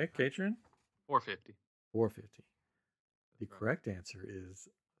 Okay, Katrin. $4.50. $4.50. The correct answer is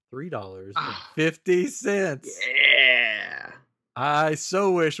 $3.50. Yeah. I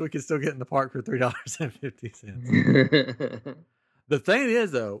so wish we could still get in the park for $3.50. The thing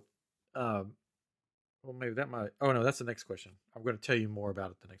is, though, well, maybe that might. Oh no, that's the next question. I'm going to tell you more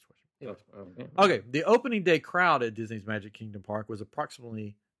about it. The next question. Okay, the opening day crowd at Disney's Magic Kingdom Park was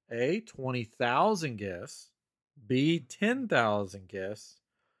approximately A, 20,000 guests, B, 10,000 guests,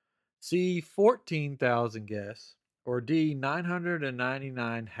 C, 14,000 guests, or D,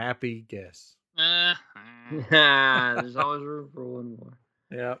 999 happy guests. There's always room for one more.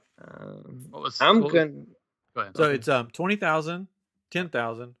 Yeah. Go ahead. So it's 20,000,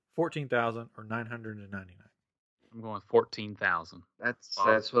 10,000, 14,000, or 999. I'm going with 14,000.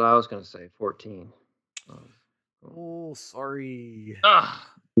 That's what I was going to say. 14. Oh, sorry.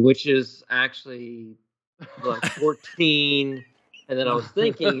 Which is actually like 14. And then I was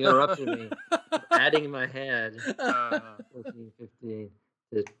thinking, you interrupted me, adding in my head 14, 15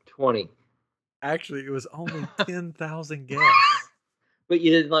 to 20. Actually, it was only 10,000 guests. But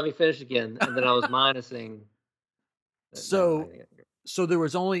you didn't let me finish again, and then I was minusing. So there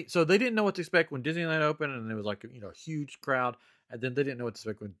was only they didn't know what to expect when Disneyland opened, and there was like a huge crowd, and then they didn't know what to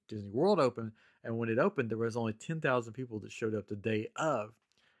expect when Disney World opened, and when it opened, there was only 10,000 people that showed up the day of,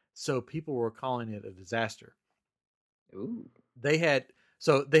 so people were calling it a disaster. Ooh. They had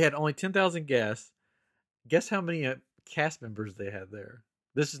only 10,000 guests. Guess how many cast members they had there?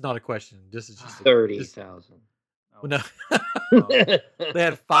 This is not a question. This is just 30,000. No, they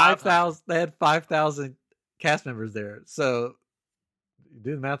had 5,000. They had 5,000 cast members there. So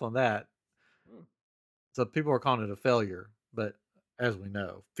do the math on that. So people were calling it a failure, but as we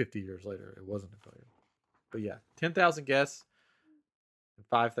know, 50 years later, it wasn't a failure. But yeah, 10,000 guests and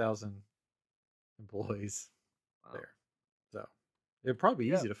 5,000 employees there. So it'd probably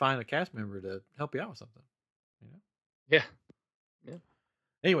be easy to find a cast member to help you out with something. Yeah.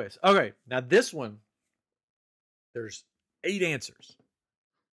 Anyways, okay. Now this one, there's 8 answers.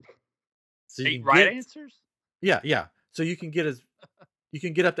 So So you 8 can right get, answers? Yeah. So you can get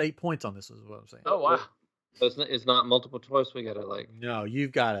up to 8 points on this. Is what I'm saying. Oh, wow. So it's not multiple choice. We gotta No,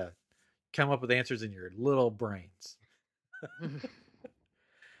 you've got to come up with answers in your little brains.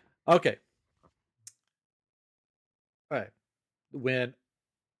 Okay. All right. When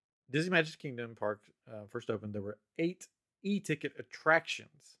Disney Magic Kingdom Park first opened, there were 8 e-ticket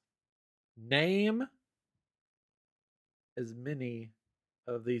attractions. Name as many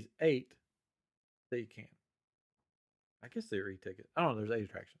of these 8 that you can. I guess they're e-ticket. I don't know. There's 8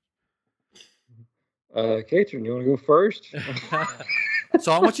 attractions. Catherine, you want to go first?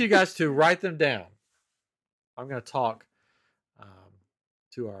 So I want you guys to write them down. I'm going to talk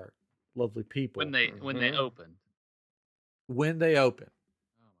to our lovely people When they open. when they open.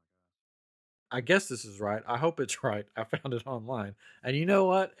 Oh my gosh. I guess this is right. I hope it's right. I found it online, and you know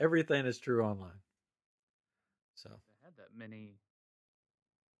what? Everything is true online. So They had that many.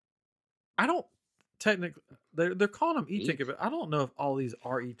 I don't technically. They're calling them e-ticket, but I don't know if all these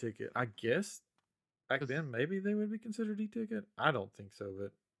are e-ticket. I guess back then maybe they would be considered e-ticket. I don't think so,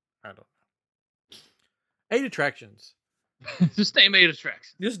 but I don't know. 8 attractions. Just name 8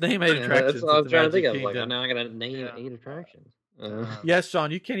 attractions. Just name 8 attractions. That's what I was trying to think of. Kingdom. Like, now I gotta name 8 attractions. Yes,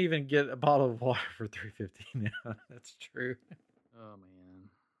 Sean, you can't even get a bottle of water for $3.50 now. That's true. Oh man.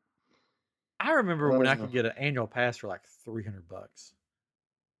 I remember when I could get an annual pass for like $300.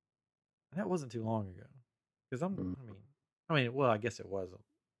 That wasn't too long ago. Because well, I guess it wasn't.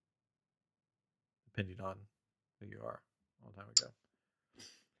 Depending on who you are. A long time ago.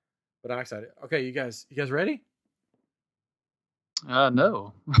 But I'm excited. Okay, you guys ready?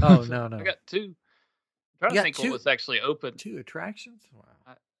 No. Oh, no. I got 2. I'm trying to think what was actually open. 2 attractions? Wow.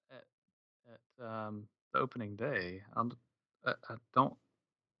 At the opening day. I don't.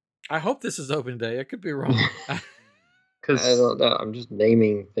 I hope this is open day. I could be wrong. Because I don't know. I'm just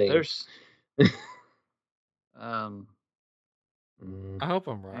naming things. There's. I hope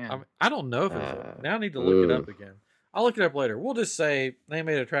I'm right. I don't know if it's now I need to look it up again. I'll look it up later. We'll just say name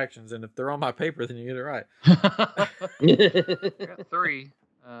 8 attractions, and if they're on my paper, then you get it right. I got 3.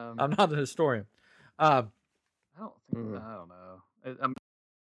 I'm not a historian. I don't know.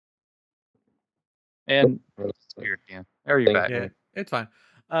 And here again. There you back. Yeah, it's fine.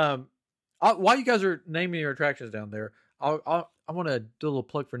 While you guys are naming your attractions down there, I want to do a little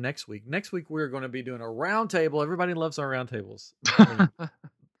plug for next week. Next week we're going to be doing a round table. Everybody loves our round tables.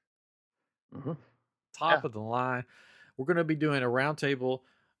 Top of the line. We're going to be doing a round table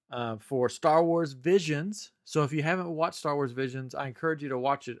for Star Wars Visions. So if you haven't watched Star Wars Visions, I encourage you to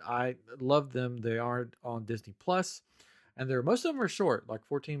watch it. I love them. They are on Disney Plus, and most of them are short, like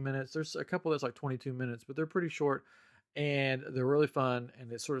 14 minutes. There's a couple that's like 22 minutes, but they're pretty short, and they're really fun.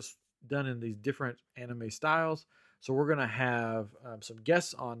 And it's sort of done in these different anime styles. So we're going to have some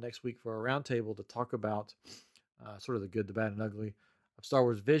guests on next week for a round table to talk about sort of the good, the bad, and ugly of Star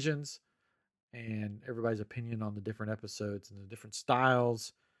Wars Visions, and everybody's opinion on the different episodes and the different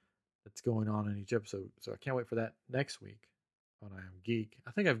styles that's going on in each episode. So I can't wait for that next week on I Am Geek.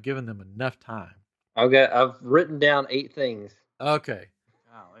 I think I've given them enough time. I've written down 8 things. Okay.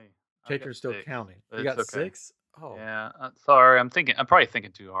 Golly. Cater's still counting. You got 6? Oh. Yeah. Sorry. I'm probably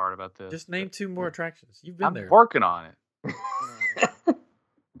thinking too hard about this. Just name 2 more attractions. You've been there. I'm working on it.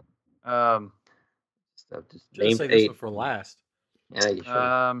 Just name 8. This one for last. Yeah, you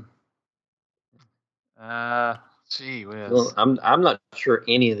should. Gee whiz. Well, I'm not sure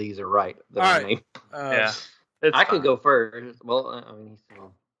any of these are right. All right. Yeah. I could go first. Well, I mean, he's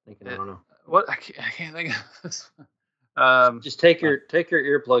still thinking. I don't know. What I can't think of this. Just take your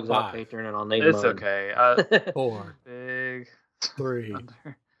earplugs off, Catherine, and I'll name them. It's okay. 4. Big. 3.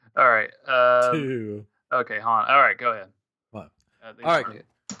 All right. 2. Okay, Han. All right, go ahead. What? All right.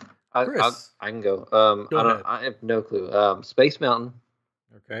 Chris. I can go. Go ahead. I have no clue. Space Mountain.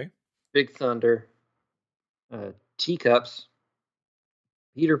 Okay. Big Thunder. Teacups.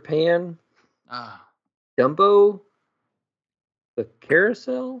 Peter Pan. Dumbo. The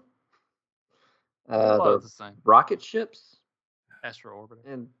Carousel. The same. rocket ships. Astro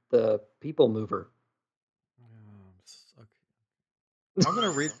Orbiter. And the People Mover. Okay. I'm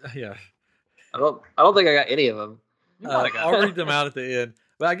gonna read. Yeah. I don't think I got any of them. I'll read them out at the end.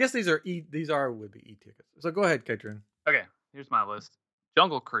 But I guess these would be e-tickets. So go ahead, Katrin. Okay, here's my list: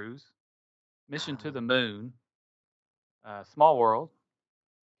 Jungle Cruise, Mission to the Moon, Small World,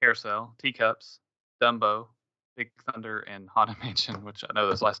 Carousel, Teacups, Dumbo, Big Thunder, and Haunted Mansion. Which I know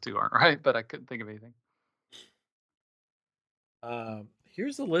those last 2 aren't right, but I couldn't think of anything.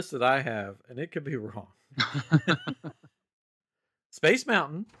 Here's the list that I have, and it could be wrong. Space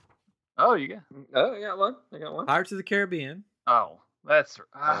Mountain. Oh, you got? Oh, I got one. Pirates of the Caribbean. Oh, That's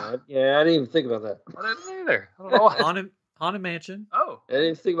I didn't even think about that. I didn't either. I don't know why. Haunted Mansion. Oh. I didn't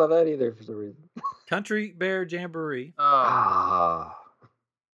even think about that either for some reason. Country Bear Jamboree. Of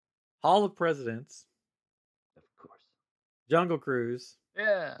Hall of Presidents. course. Jungle Cruise.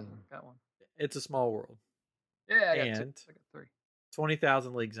 Yeah, got one. It's a Small World. Yeah, I got And 2. I got 3.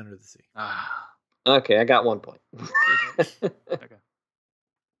 20,000 Leagues Under the Sea. Okay, I got 1 point. Okay.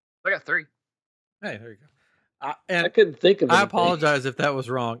 I got 3. Hey, there you go. I couldn't think of it. I apologize if that was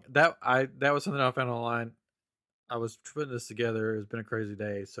wrong. That was something I found online. I was putting this together. It's been a crazy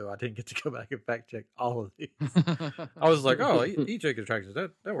day, so I didn't get to go back and fact check all of these. I was like, oh, E-Check attractions.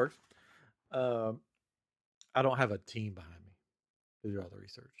 That works. I don't have a team behind me to do all the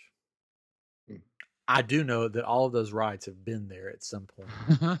research. I do know that all of those rides have been there at some point.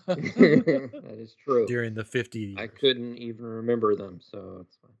 That is true. During the 50 years. I couldn't even remember them, so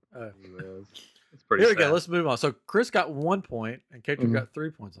it's fine. It's pretty Here we sad. go. Let's move on. So Chris got 1 point, and Katrin got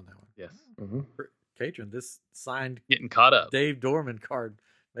 3 points on that one. Yes. Mm-hmm. Katrin, this signed Getting caught up. Dave Dorman card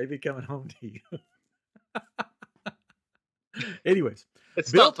may be coming home to you. Anyways.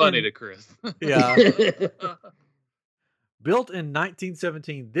 It's not funny to Chris. Yeah. Built in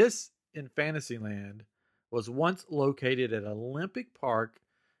 1917, this in Fantasyland was once located at Olympic Park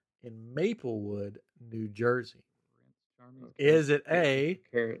in Maplewood, New Jersey. Is it A?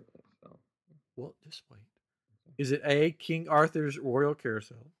 Well, just wait. Is it A, King Arthur's Royal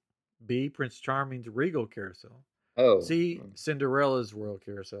Carousel? B, Prince Charming's Regal Carousel? C, Cinderella's Royal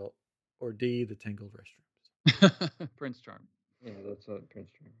Carousel? Or D, the Tangled Restrooms? Prince Charming. Yeah, that's not Prince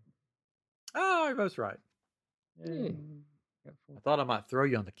Charming. Oh, you're both right. Yeah. I thought I might throw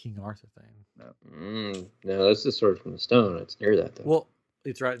you on the King Arthur thing. No, that's the Sword from the Stone. It's near that, though. Well,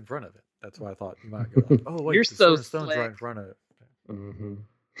 it's right in front of it. That's why I thought you might go like, oh, wait, You're the so Sword and Stone's slick. right in front of it.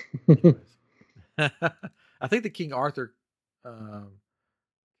 Mm-hmm. I think the King Arthur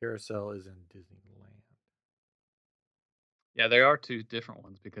carousel is in Disneyland. Yeah, there are 2 different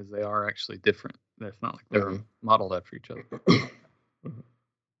ones because they are actually different. It's not like they're modeled after each other.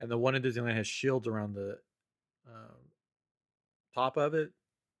 And the one in Disneyland has shields around the top of it,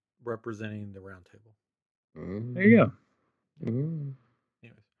 representing the round table. There you go.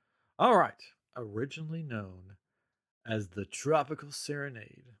 Anyways. All right. Originally known as the Tropical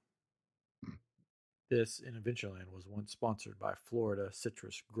Serenade, this in Adventureland was once sponsored by Florida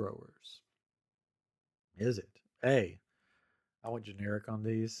citrus growers. Is it A, I went generic on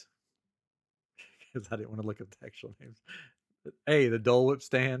these because I didn't want to look up the actual names. A, the Dole Whip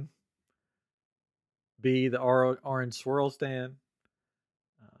stand. B, the orange swirl stand.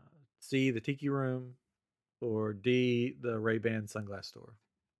 C, the Tiki Room. Or D, the Ray-Ban sunglass store.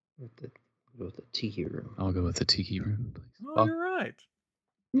 Go with the Tiki Room. I'll go with the Tiki Room, please. Oh, you're right.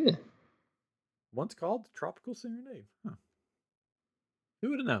 Yeah. Once called the Tropical Serenade. Huh.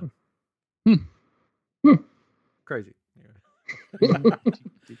 Who would have known? Crazy.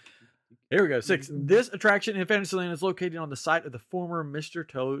 Here we go. 6. This attraction in Fantasyland is located on the site of the former Mr.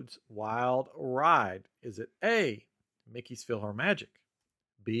 Toad's Wild Ride. Is it A, Mickey's PhilharMagic?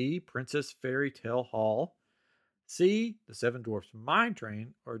 B, Princess Fairy Tale Hall? C, the Seven Dwarfs Mine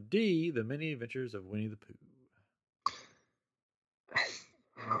Train? Or D, the Many Adventures of Winnie the Pooh?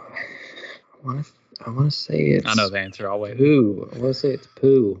 I want to say it's... I know the answer. I'll wait. Pooh. I want to say it's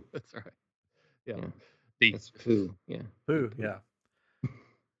Pooh. That's right. Yeah. D. It's Pooh. Yeah. Pooh, yeah.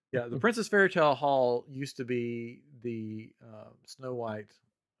 Yeah, the Princess Fairy Tale Hall used to be the Snow White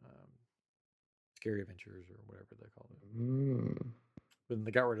Scary Adventures or whatever they call it. But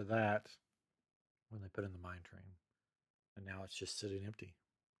they got rid of that when they put in the mine train. And now it's just sitting empty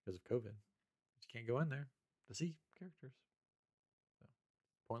because of COVID. You can't go in there to see characters. So,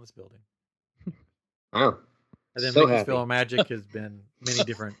 pointless building. Oh. And then So Mickey's happy. PhilharMagic has been many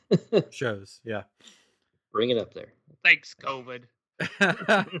different shows. Yeah. Bring it up there. Thanks, COVID. All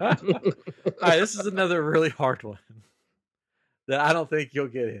right, this is another really hard one that I don't think you'll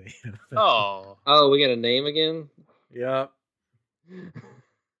get any. Oh, we got a name again? Yep.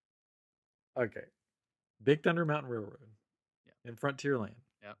 Okay. Big Thunder Mountain Railroad in Frontierland.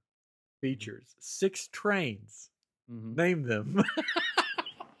 Yep. Features 6 trains. Mm-hmm. Name them.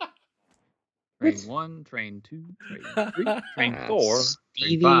 Train 1, Train 2, Train 3, Train 4,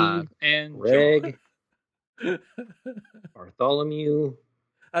 Stevie, Train 5, and Reg, Bartholomew,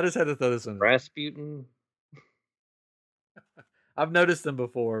 I just had to throw this one in. Rasputin, I've noticed them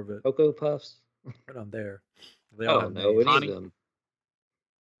before, but Cocoa Puffs. right on there. They all have no, names. any of them.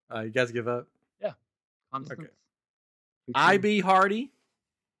 You guys give up? Yeah. Constance. Okay. I be hardy.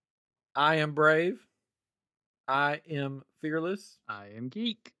 I am brave. I am fearless. I am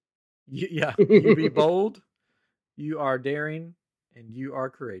geek. You be bold. You are daring. and you are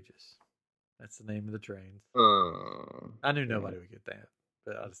courageous. That's the name of the trains. I knew nobody would get that,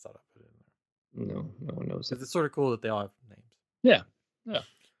 but I just thought I'd put it in there. No one knows. Because it's sort of cool that they all have names. Yeah.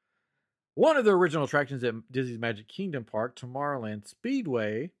 One of the original attractions at Disney's Magic Kingdom Park, Tomorrowland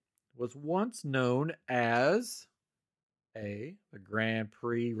Speedway, was once known as A, the Grand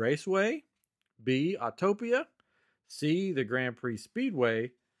Prix Raceway, B, Autopia, C, the Grand Prix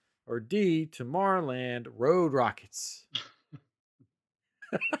Speedway, or D, Tomorrowland Road Rockets.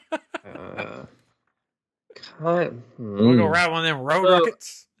 We'll go ride one of them Road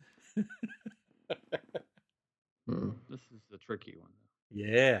Rockets. This is the tricky one.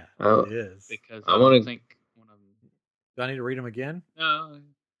 Yeah, it is. Because I don't think one of them. Do I need to read them again? No. I'm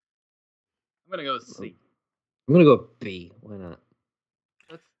going to go with C. I'm going to go with B. Why not?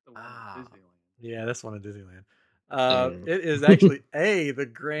 That's the one at Disneyland. Yeah, that's one at Disneyland. It is actually A, the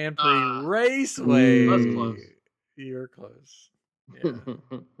Grand Prix Raceway. That's close. You're close. Yeah.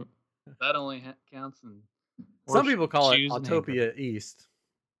 That only counts in. Some people call it Autopia East.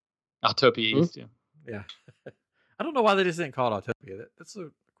 Autopia East, yeah. Yeah. I don't know why they just didn't call it Autopia. That's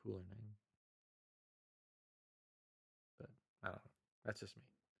a cooler name. But I don't know. That's just me.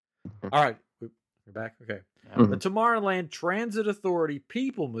 All right. We're back. Okay. The Tomorrowland Transit Authority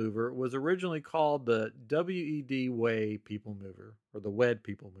People Mover was originally called the WED Way People Mover, or the WED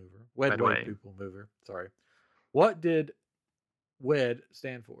People Mover. WED Way People Mover. Sorry. What did WED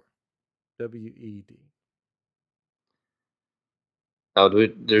stand for? WED. Oh,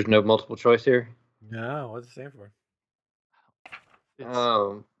 there's no multiple choice here? No, what's it stand for?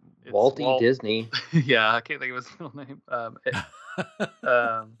 Walt Disney. Yeah, I can't think of his middle name.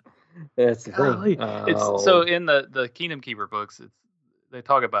 That's the thing. It's so in the Kingdom Keeper books, they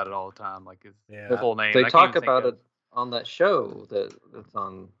talk about it all the time, like his full name. They talk about it on that show that's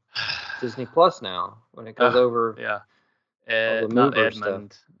on Disney Plus now when it goes over. Yeah, not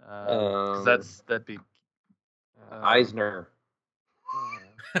Edmund. That'd be Eisner.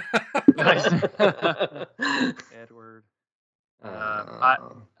 Edward.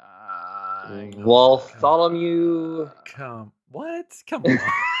 Waltholomew. Come on.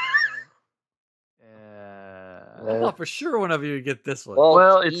 I thought for sure one of you would get this one.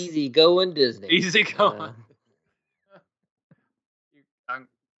 Well, it's easy going Disney. Easy going. Gosh,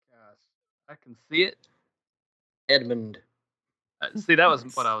 I can see it. Edmund. See, that was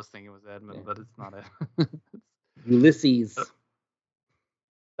what I was thinking was Edmund, but it's not Edmund. Ulysses.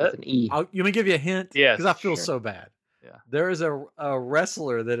 That's an E. You may give you a hint? Yes. Because I feel so bad. Yeah. There is a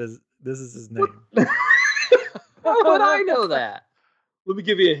wrestler this is his name. How would I know that? Let me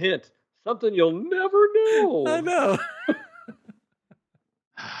give you a hint. Something you'll never know. I know.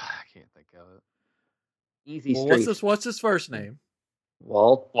 I can't think of it. Easy street. What's his first name?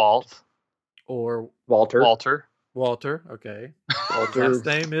 Walt. Or Walter. Walter, okay. Walter's last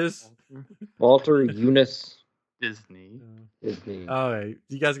name is Walter Eunice Disney. All right.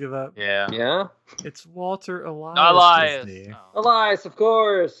 Do you guys give up? Yeah. Yeah? It's Walter Elias. Disney. Elias, of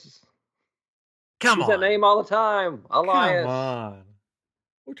course. Come on. Use that name all the time. Elias. Come on.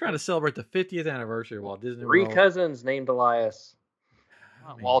 We're trying to celebrate the 50th anniversary of Walt Disney World. 3 cousins named Elias.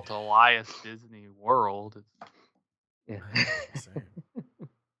 Walt Elias Disney World. Yeah.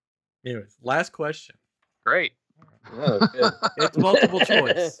 Anyways, last question. Great. Oh, good. It's multiple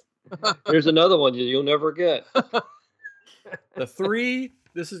choice. Here's another one you'll never get.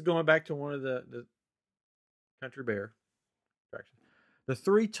 This is going back to one of the Country Bear attractions. The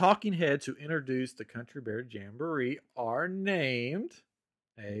 3 talking heads who introduced the Country Bear Jamboree are named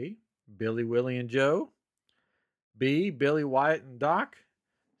A, Billy, Willie, and Joe, B, Billy, Wyatt, and Doc,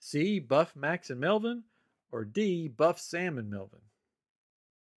 C, Buff, Max, and Melvin, or D, Buff, Sam, and Melvin.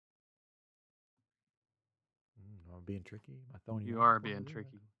 I'm being tricky. Am I throwing you are being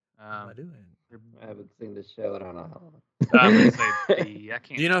tricky. What am I doing? I haven't seen the show. I don't know. I'm gonna say B. I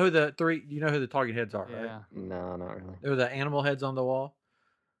can't. Do you know who the talking heads are? Yeah. Right? No, not really. They're the animal heads on the wall.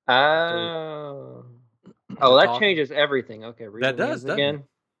 Oh, that changes everything. Okay, read that does again.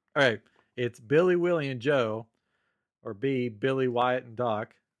 All right, it's Billy, Willie, and Joe, or B, Billy, Wyatt, and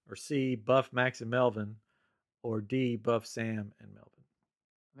Doc, or C, Buff, Max, and Melvin, or D, Buff, Sam, and Melvin.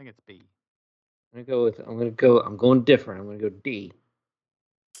 I think it's B. I'm going different. I'm gonna go D.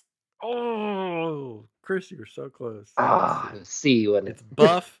 Oh, Chris, you're so close. C, wasn't it? It's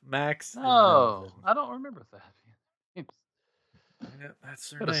Buff, Max. No, I don't remember that. Yeah,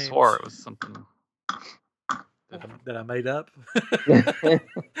 that's their I could have names. swore it was something that I made up.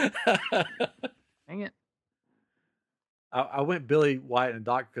 Dang it! I went Billy, Wyatt, and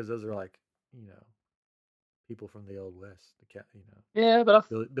Doc because those are like, people from the Old West. Yeah, but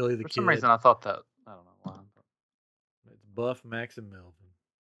Billy the for Kid. some reason I thought that. I don't know why. It's Buff, Max, and Melvin.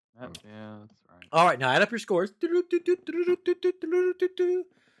 Yeah, that's right. All right, now add up your scores.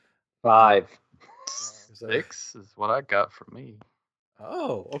 5. 6 is what I got for me.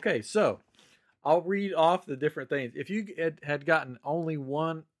 Oh, okay. So I'll read off the different things. If you had gotten only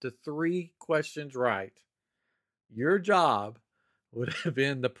 1 to 3 questions right, your job would have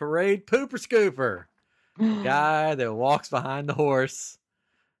been the parade pooper scooper, the guy that walks behind the horse,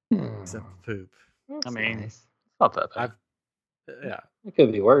 except the poop. That's I mean, nice. it's not that bad. Yeah, It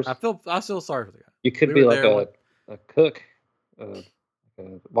could be worse. I feel sorry for the guy. You could We be were like there a cook,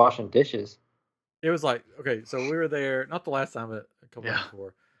 washing dishes. It was like, okay, so we were there, not the last time, but a couple times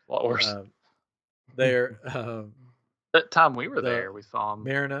before. A lot worse. There, that time we were there, we saw him.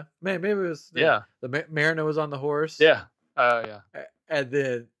 Marina, maybe it was Yeah. The Marina was on the horse. Yeah. Yeah. And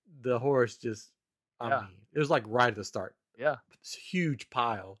then the horse just, I Yeah. mean, it was like right at the start. Yeah. This huge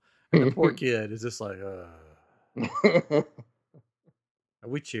pile, and the poor kid is just like,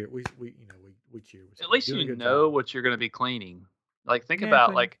 we cheer, we cheer. At least Doing a you good know job. what you're going to be cleaning. Like think Yeah, about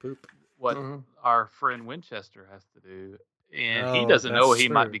clean like poop. what Mhm. our friend Winchester has to do, and he Oh, doesn't know what that's he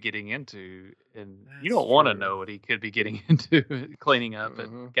might true. be getting into, and That's you don't want to true. know what he could be getting into cleaning up at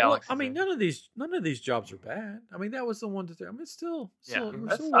Mhm. Galaxy. Well, I mean, none of these jobs are bad. I mean, that was the one to three. I mean, it's still, Yeah, we're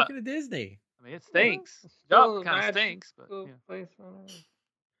that's still not- working at Disney. I mean, it stinks. It's still Job a kind of nice stinks, but little yeah. place, whatever.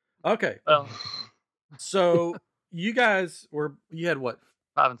 Okay, Well, so you guys you had what,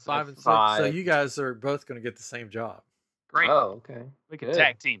 5 and 6. 5 and 6? So 5. you guys are both going to get the same job. Great. Oh, okay. We can Good.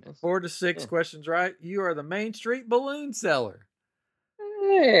 tag team it. 4 to 6 Yeah. questions right. You are the Main Street balloon seller.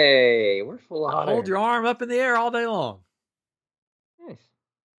 Hey, we're full of hot Hold air. your arm up in the air all day long. Nice.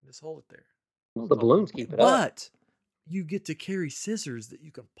 Just hold it there. Well, the balloons keep it up. But you get to carry scissors that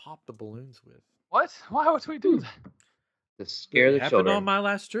you can pop the balloons with. What? Why would we do that? To scare It the happened children. on my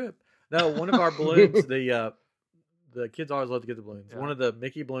last trip. No, one of our balloons, the kids always love to get the balloons. Yeah. One of the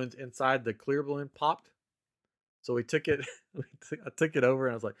Mickey balloons inside the clear balloon popped. So we took it. I took it over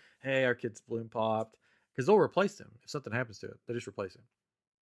and I was like, "Hey, our kid's balloon popped," because they'll replace them if something happens to it. They just replace him.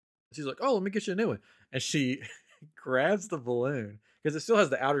 She's like, "Oh, let me get you a new one," and she grabs the balloon because it still has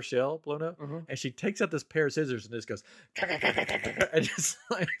the outer shell blown up, Mhm. and she takes out this pair of scissors and just goes and just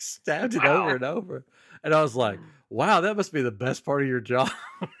like stabs it Wow. over and over. And I was like, "Wow, that must be the best part of your job."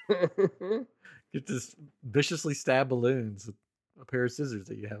 Get to viciously stab balloons with a pair of scissors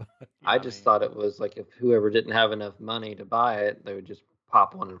that you have. I just thought it was like if whoever didn't have enough money to buy it, they would just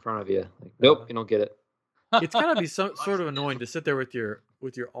pop one in front of you. Like, nope, you don't get it. It's gotta be sort of annoying to sit there with your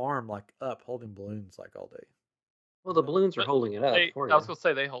arm like up holding balloons like all day. Well, the balloons are But holding it up for you. I was gonna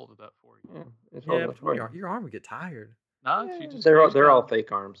say they hold it up for you. Yeah, it's Yeah, holding but it for you. your arm would get tired. No, Yeah, she just they're all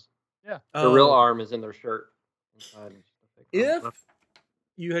fake arms. Yeah. The real Oh, arm is in their shirt. Inside is the fake arm. If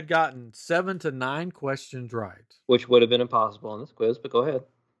you had gotten 7 to 9 questions right, Which would have been impossible on this quiz, but go ahead.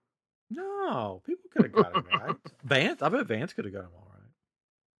 no, people could have got it right. Vance, I bet Vance could have got them all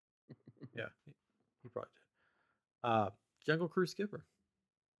right. Yeah, he probably did. Jungle Cruise Skipper.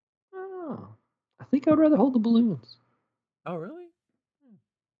 Oh, I think I'd rather hold the balloons. Oh, really?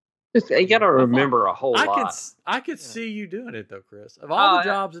 You got to remember a whole I lot. could see you doing it though, Chris. Of all the yeah.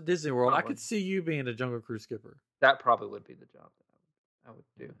 jobs at Disney World, I Probably. could see you being a Jungle Cruise Skipper. That probably would be the job that I would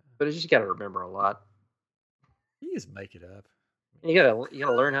do. But you just got to remember a lot. You just make it up. You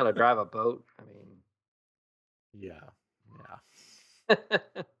gotta learn how to drive a boat. I mean, Yeah.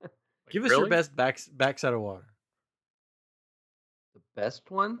 Give us your best backside of water. The best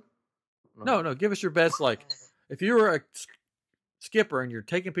one? No. Give us your best. Like, if you were a skipper and you're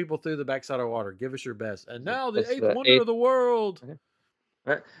taking people through the backside of water, give us your best. And now the It's eighth the wonder of the world.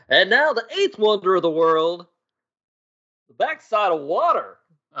 Right. And now the eighth wonder of the world, the backside of water.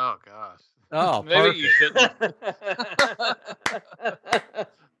 Oh gosh. Oh, Maybe you perfect. shouldn't.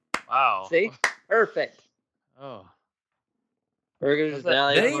 Wow. See? Perfect. Oh. Burgers that now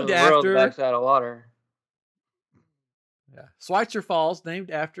the eighth named wonder of the world, after- backside of water. Yeah. Schweitzer Falls, named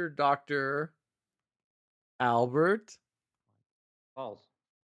after Dr. Albert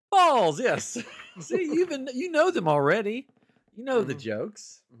Falls. Yes. See, you know them already. You know the Mhm.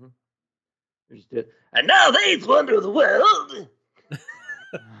 jokes. We just did. And now the eighth wonder of the world,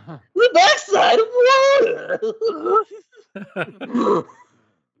 the backside of water.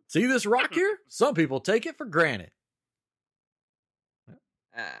 See this rock here? Some people take it for granted.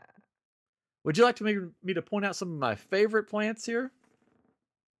 Would you like me to point out some of my favorite plants here?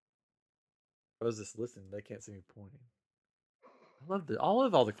 I was just listening. They can't see me pointing. I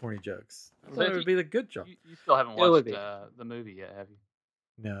love all the corny jokes. I thought it would be the good joke. You still haven't It would watched be. the movie yet, have you?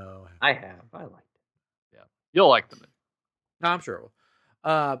 No. I have. I liked it. You'll like the movie. No, I'm sure it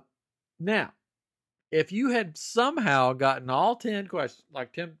will. Now, if you had somehow gotten all 10 questions,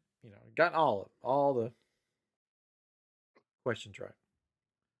 like 10, gotten all the questions right,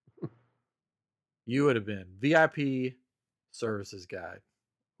 you would have been VIP services guide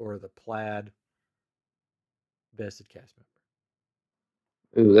or the plaid vested cast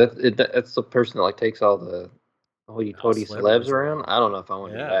member. Ooh, that's the person that like takes all the hoity-toity celebs around. I don't know if I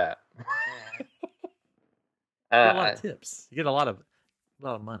want to do that. You get a lot of tips. You get a lot of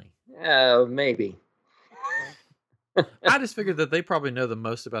money. Maybe. I just figured that they probably know the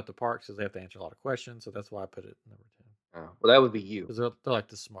most about the parks because they have to answer a lot of questions. So that's why I put it number 10. Oh, well, that would be you. Because they're like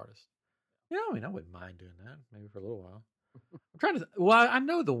the smartest. Yeah, I mean, I wouldn't mind doing that maybe for a little while. I'm trying to. Well, I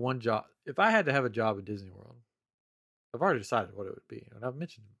know the one job. If I had to have a job at Disney World, I've already decided what it would be, and I've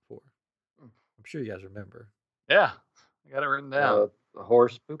mentioned it before. I'm sure you guys remember. Yeah, I got it written down. A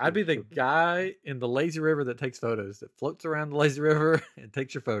horse. I'd be the guy in the lazy river that takes photos, that floats around the lazy river and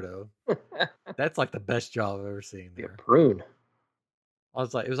takes your photo. That's like the best job I've ever seen there. A prune. It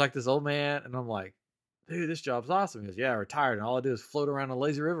was like this old man, and I'm like, dude, this job's awesome. He goes, yeah, I retired, and all I do is float around the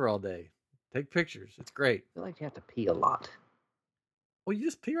lazy river all day. Take pictures. It's great. I feel like you have to pee a lot. Well, you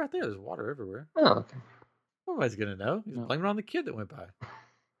just pee right there. There's water everywhere. Oh, okay. Nobody's going to know. He's blaming it on the kid that went by.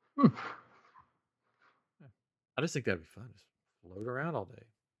 I just think that'd be fun. Just float around all day.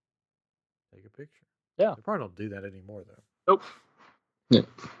 Take a picture. Yeah. They probably don't do that anymore, though. Nope. Yeah.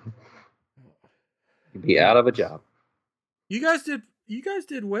 You'd be out of a job. You guys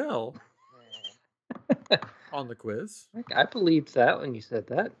did well on the quiz. I believed that when you said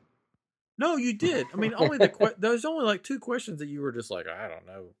that. No, you did. I mean, there's only like 2 questions that you were just like, I don't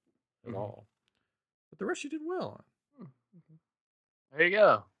know at all. But the rest you did well on. There you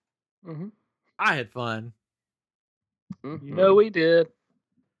go. Mm-hmm. I had fun. Mm-hmm. You know we did.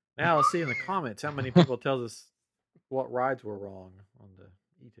 Now I'll see in the comments how many people tells us what rides were wrong on the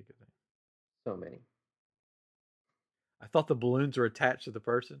e-ticket thing. So many. I thought the balloons were attached to the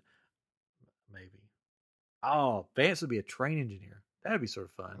person. Maybe. Oh, Vance would be a train engineer. That'd be sort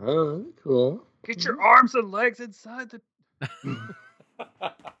of fun. Oh, cool. Get your arms and legs inside the.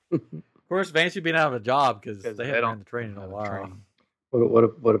 Of course, Vance would be out of a job because they haven't run the train in a while.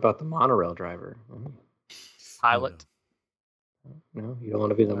 What about the monorail driver? Pilot. No, you don't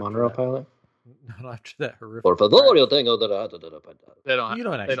want to be the monorail pilot? Not after that horrific. Por favor, yo tengo. They don't. You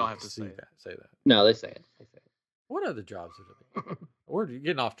don't actually have to say that. No, they say it. What other jobs are there? Or you're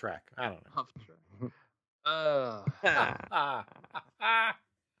getting off track. I don't know. Off track. I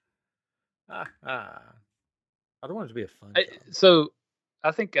don't want it to be a fun job. So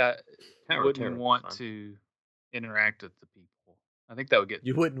I think I Tower wouldn't want to interact with the people. I think that would get.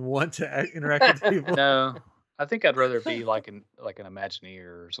 You wouldn't want to interact with people? No, I think I'd rather be like an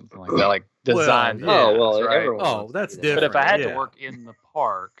Imagineer or something like that, like design. Right? That's different. But if I had to work in the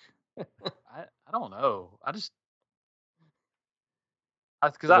park, I don't know.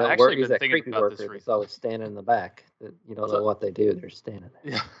 Because I've actually been thinking about this recently. It's always standing in the back. That you don't know what they do. They're standing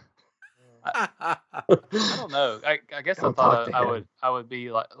there. Yeah. I don't know. I guess I thought I would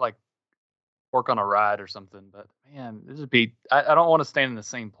be like work on a ride or something. But man, this would be. I don't want to stand in the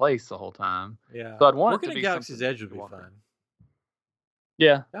same place the whole time. Yeah. So I'd want working it to be Galaxy's Edge would be fun.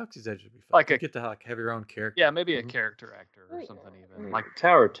 Yeah. Galaxy's Edge would be fun. Like you get to have your own character. Yeah, maybe a character actor or something even. Like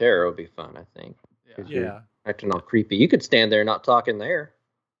Tower of Terror would be fun, I think. Yeah. Acting all creepy. You could stand there not talking there.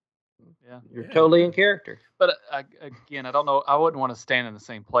 Yeah. You're totally in character. But again, I don't know. I wouldn't want to stand in the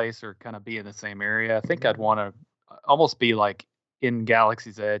same place or kind of be in the same area. I think I'd want to almost be like in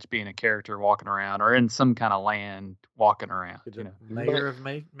Galaxy's Edge, being a character walking around, or in some kind of land walking around. Mayor of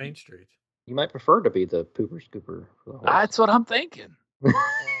Main Street. You might prefer to be the pooper scooper. That's what I'm thinking.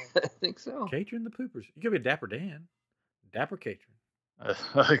 I think so. Catering the poopers. You could be a Dapper Dan. Dapper catering.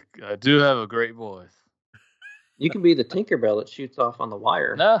 I do have a great voice. You can be the Tinkerbell that shoots off on the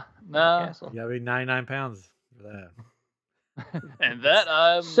wire. No. You gotta be 99 pounds for that. And that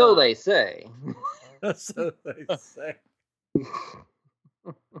I'm. So they say. So they say.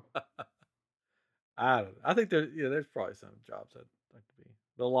 I don't know. I think there's probably some jobs I'd like to be,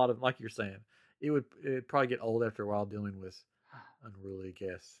 but a lot of, like you're saying, it'd probably get old after a while dealing with unruly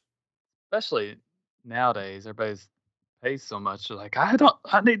guests. Especially nowadays, everybody's pays so much. They're like, I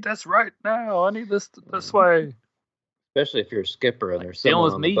need this right now. I need this way. Especially if you're a skipper and there's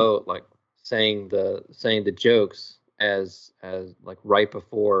someone on the boat like saying the jokes as like right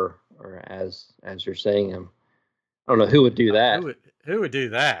before or as you're saying them. I don't know who would do that. Who would do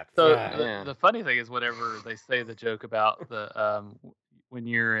that? So the funny thing is, whenever they say the joke about the when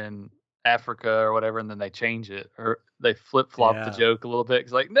you're in Africa or whatever, and then they change it or they flip flop the joke a little bit.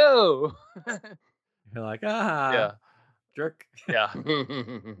 It's like, no. You're like, yeah, jerk. Yeah.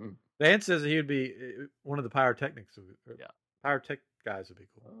 Dan says he would be one of the pyrotechnics. Yeah. Pyrotech guys would be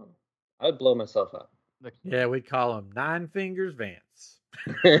cool. Oh, I'd blow myself up. Yeah, we'd call him Nine Fingers Vance.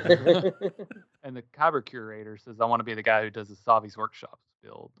 And the Kyber curator says, I want to be the guy who does the Savi's workshops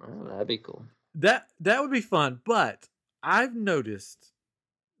build. Oh, that'd be cool. That would be fun, but I've noticed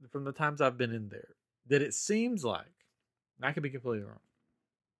from the times I've been in there that it seems like, and I could be completely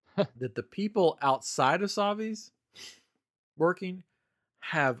wrong, that the people outside of Savi's working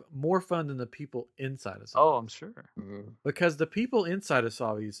have more fun than the people inside of Savi's. Oh, I'm sure. Mm-hmm. Because the people inside of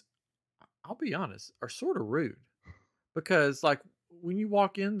Savi's, I'll be honest, are sort of rude. Because, like, when you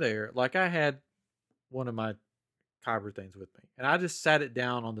walk in there, like I had one of my Kyber things with me, and I just sat it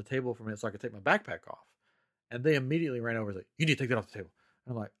down on the table for a minute so I could take my backpack off. And they immediately ran over and said, "You need to take that off the table."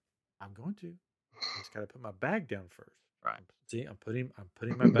 And I'm like, "I'm going to. I just got to put my bag down first." Right. See, I'm putting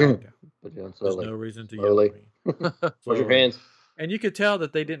my bag down. Put it down There's slowly. no reason to Slowly. yell at me. Wash your hands. And you could tell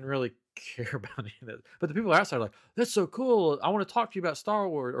that they didn't really care about any of that. But the people outside are like, "That's so cool. I want to talk to you about Star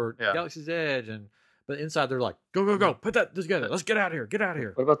Wars or Galaxy's Edge." But inside they're like, "Go. Put that together. Let's get out of here. Get out of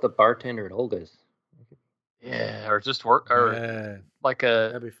here." What about the bartender at Olga's? Yeah, or just work, or like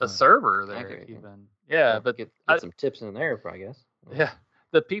a server there, even. Yeah, but get some tips in there, I guess. Yeah,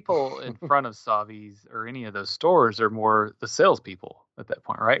 the people in front of Savi's or any of those stores are more the salespeople at that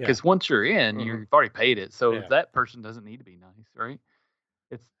point, right? Because once you're in, you've already paid it, so that person doesn't need to be nice, right?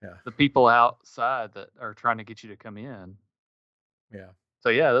 It's the people outside that are trying to get you to come in. Yeah. So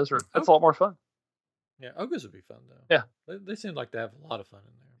yeah, that's a lot more fun. Yeah, Ogres would be fun though. Yeah, they seem like to have a lot of fun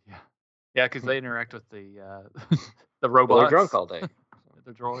in there. Yeah. Yeah, because they interact with the the robots. They're drunk all day.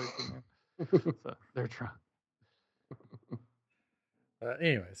 The droids in there. So they're drunk.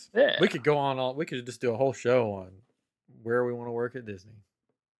 Anyways, we could go on. We could just do a whole show on where we want to work at Disney.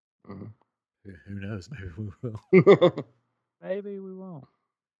 Mm-hmm. Who knows? Maybe we will. Maybe we won't.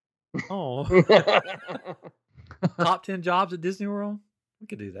 Oh, top 10 jobs at Disney World. We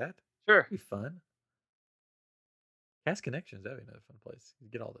could do that. Sure, it'd be fun. Cast Connections. That'd be another fun place. You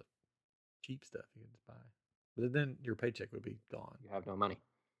get all the cheap stuff you can just buy, but then your paycheck would be gone. You have no money.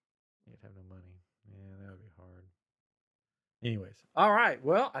 You'd have no money. Yeah, that would be hard. Anyways, all right.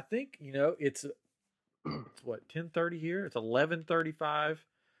 Well, I think it's what 10:30 here. It's 11:35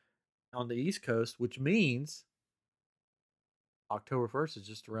 on the East Coast, which means October 1st is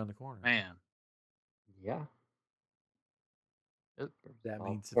just around the corner. Man, yeah. That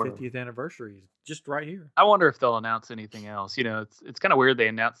means the 50th anniversary is just right here. I wonder if they'll announce anything else. It's kind of weird they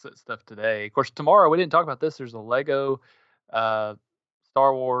announced that stuff today. Of course, tomorrow we didn't talk about this. There's a Lego Star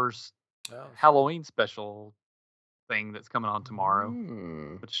Wars Halloween special thing that's coming on tomorrow,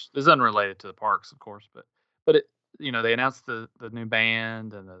 which is unrelated to the parks, of course. But it, they announced the new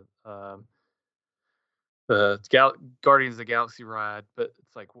band and the Guardians of the Galaxy ride. But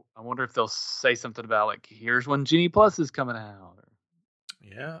it's like, I wonder if they'll say something about like, here's when Genie Plus is coming out.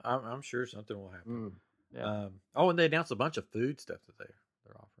 Yeah, I'm sure something will happen. Yeah. And they announced a bunch of food stuff that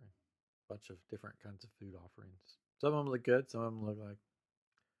they're offering. A bunch of different kinds of food offerings. Some of them look good. Some of them look like,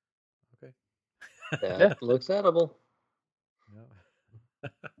 okay. That looks edible. Yeah.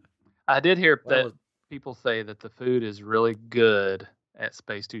 I did hear that people say that the food is really good at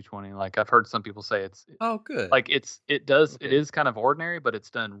Space 220. Like I've heard some people say it's good. Like it is kind of ordinary, but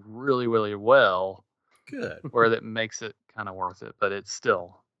it's done really, really well. Good. Where that makes it kind of worth it, but it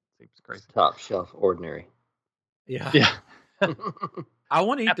still seems crazy. It's top shelf ordinary. Yeah. Yeah. I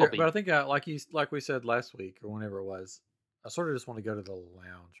want to eat there, but I think like we said last week or whenever it was, I sort of just want to go to the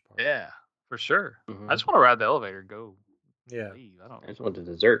lounge part. Yeah, for sure. I just want to ride the elevator and go. Yeah. Leave. I just want the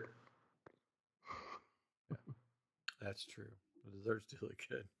dessert. Yeah. That's true. The dessert's do look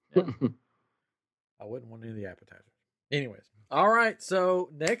good. Yeah. I wouldn't want any of the appetizers. Anyways. All right. So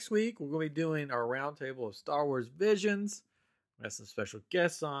next week we're going to be doing our roundtable of Star Wars Visions. We have some special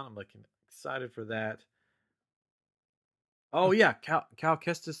guests on. I'm looking excited for that. Oh yeah, Cal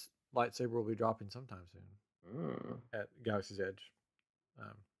Kestis lightsaber will be dropping sometime soon at Galaxy's Edge.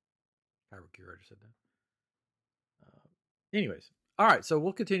 Kyber Curator said that. Anyways, all right. So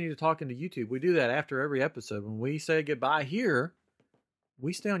we'll continue to talk into YouTube. We do that after every episode. When we say goodbye here,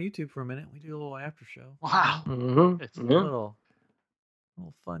 we stay on YouTube for a minute. We do a little after show. Wow, It's a little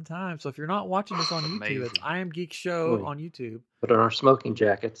fun time. So if you're not watching this on YouTube, it's I Am Geek Show on YouTube. Put on our smoking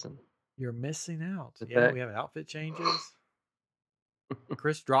jackets and you're missing out. Yeah, we have outfit changes.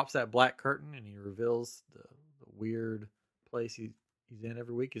 Chris drops that black curtain and he reveals the weird place he's in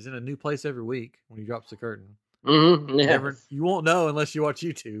every week. He's in a new place every week when he drops the curtain. Yes. You won't know unless you watch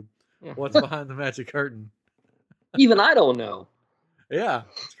YouTube what's behind the magic curtain. Even I don't know. Yeah,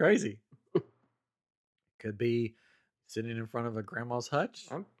 it's crazy. Could be sitting in front of a grandma's hutch.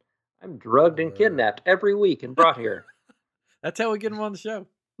 I'm drugged and kidnapped every week and brought here. That's how we get him on the show.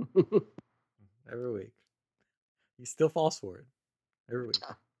 Every week. He still falls for it. Every week.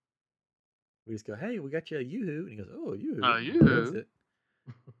 We just go, hey, we got you a Yoo-hoo. And he goes, oh, Yoo-hoo. Oh, Yoo-hoo.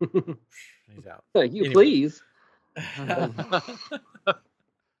 He's out. You please.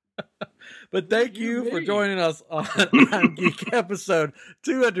 But thank you for joining us on I'm Geek episode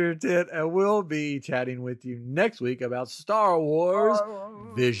 210. And we'll be chatting with you next week about Star Wars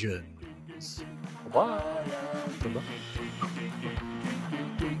Visions. Bye. Bye-bye.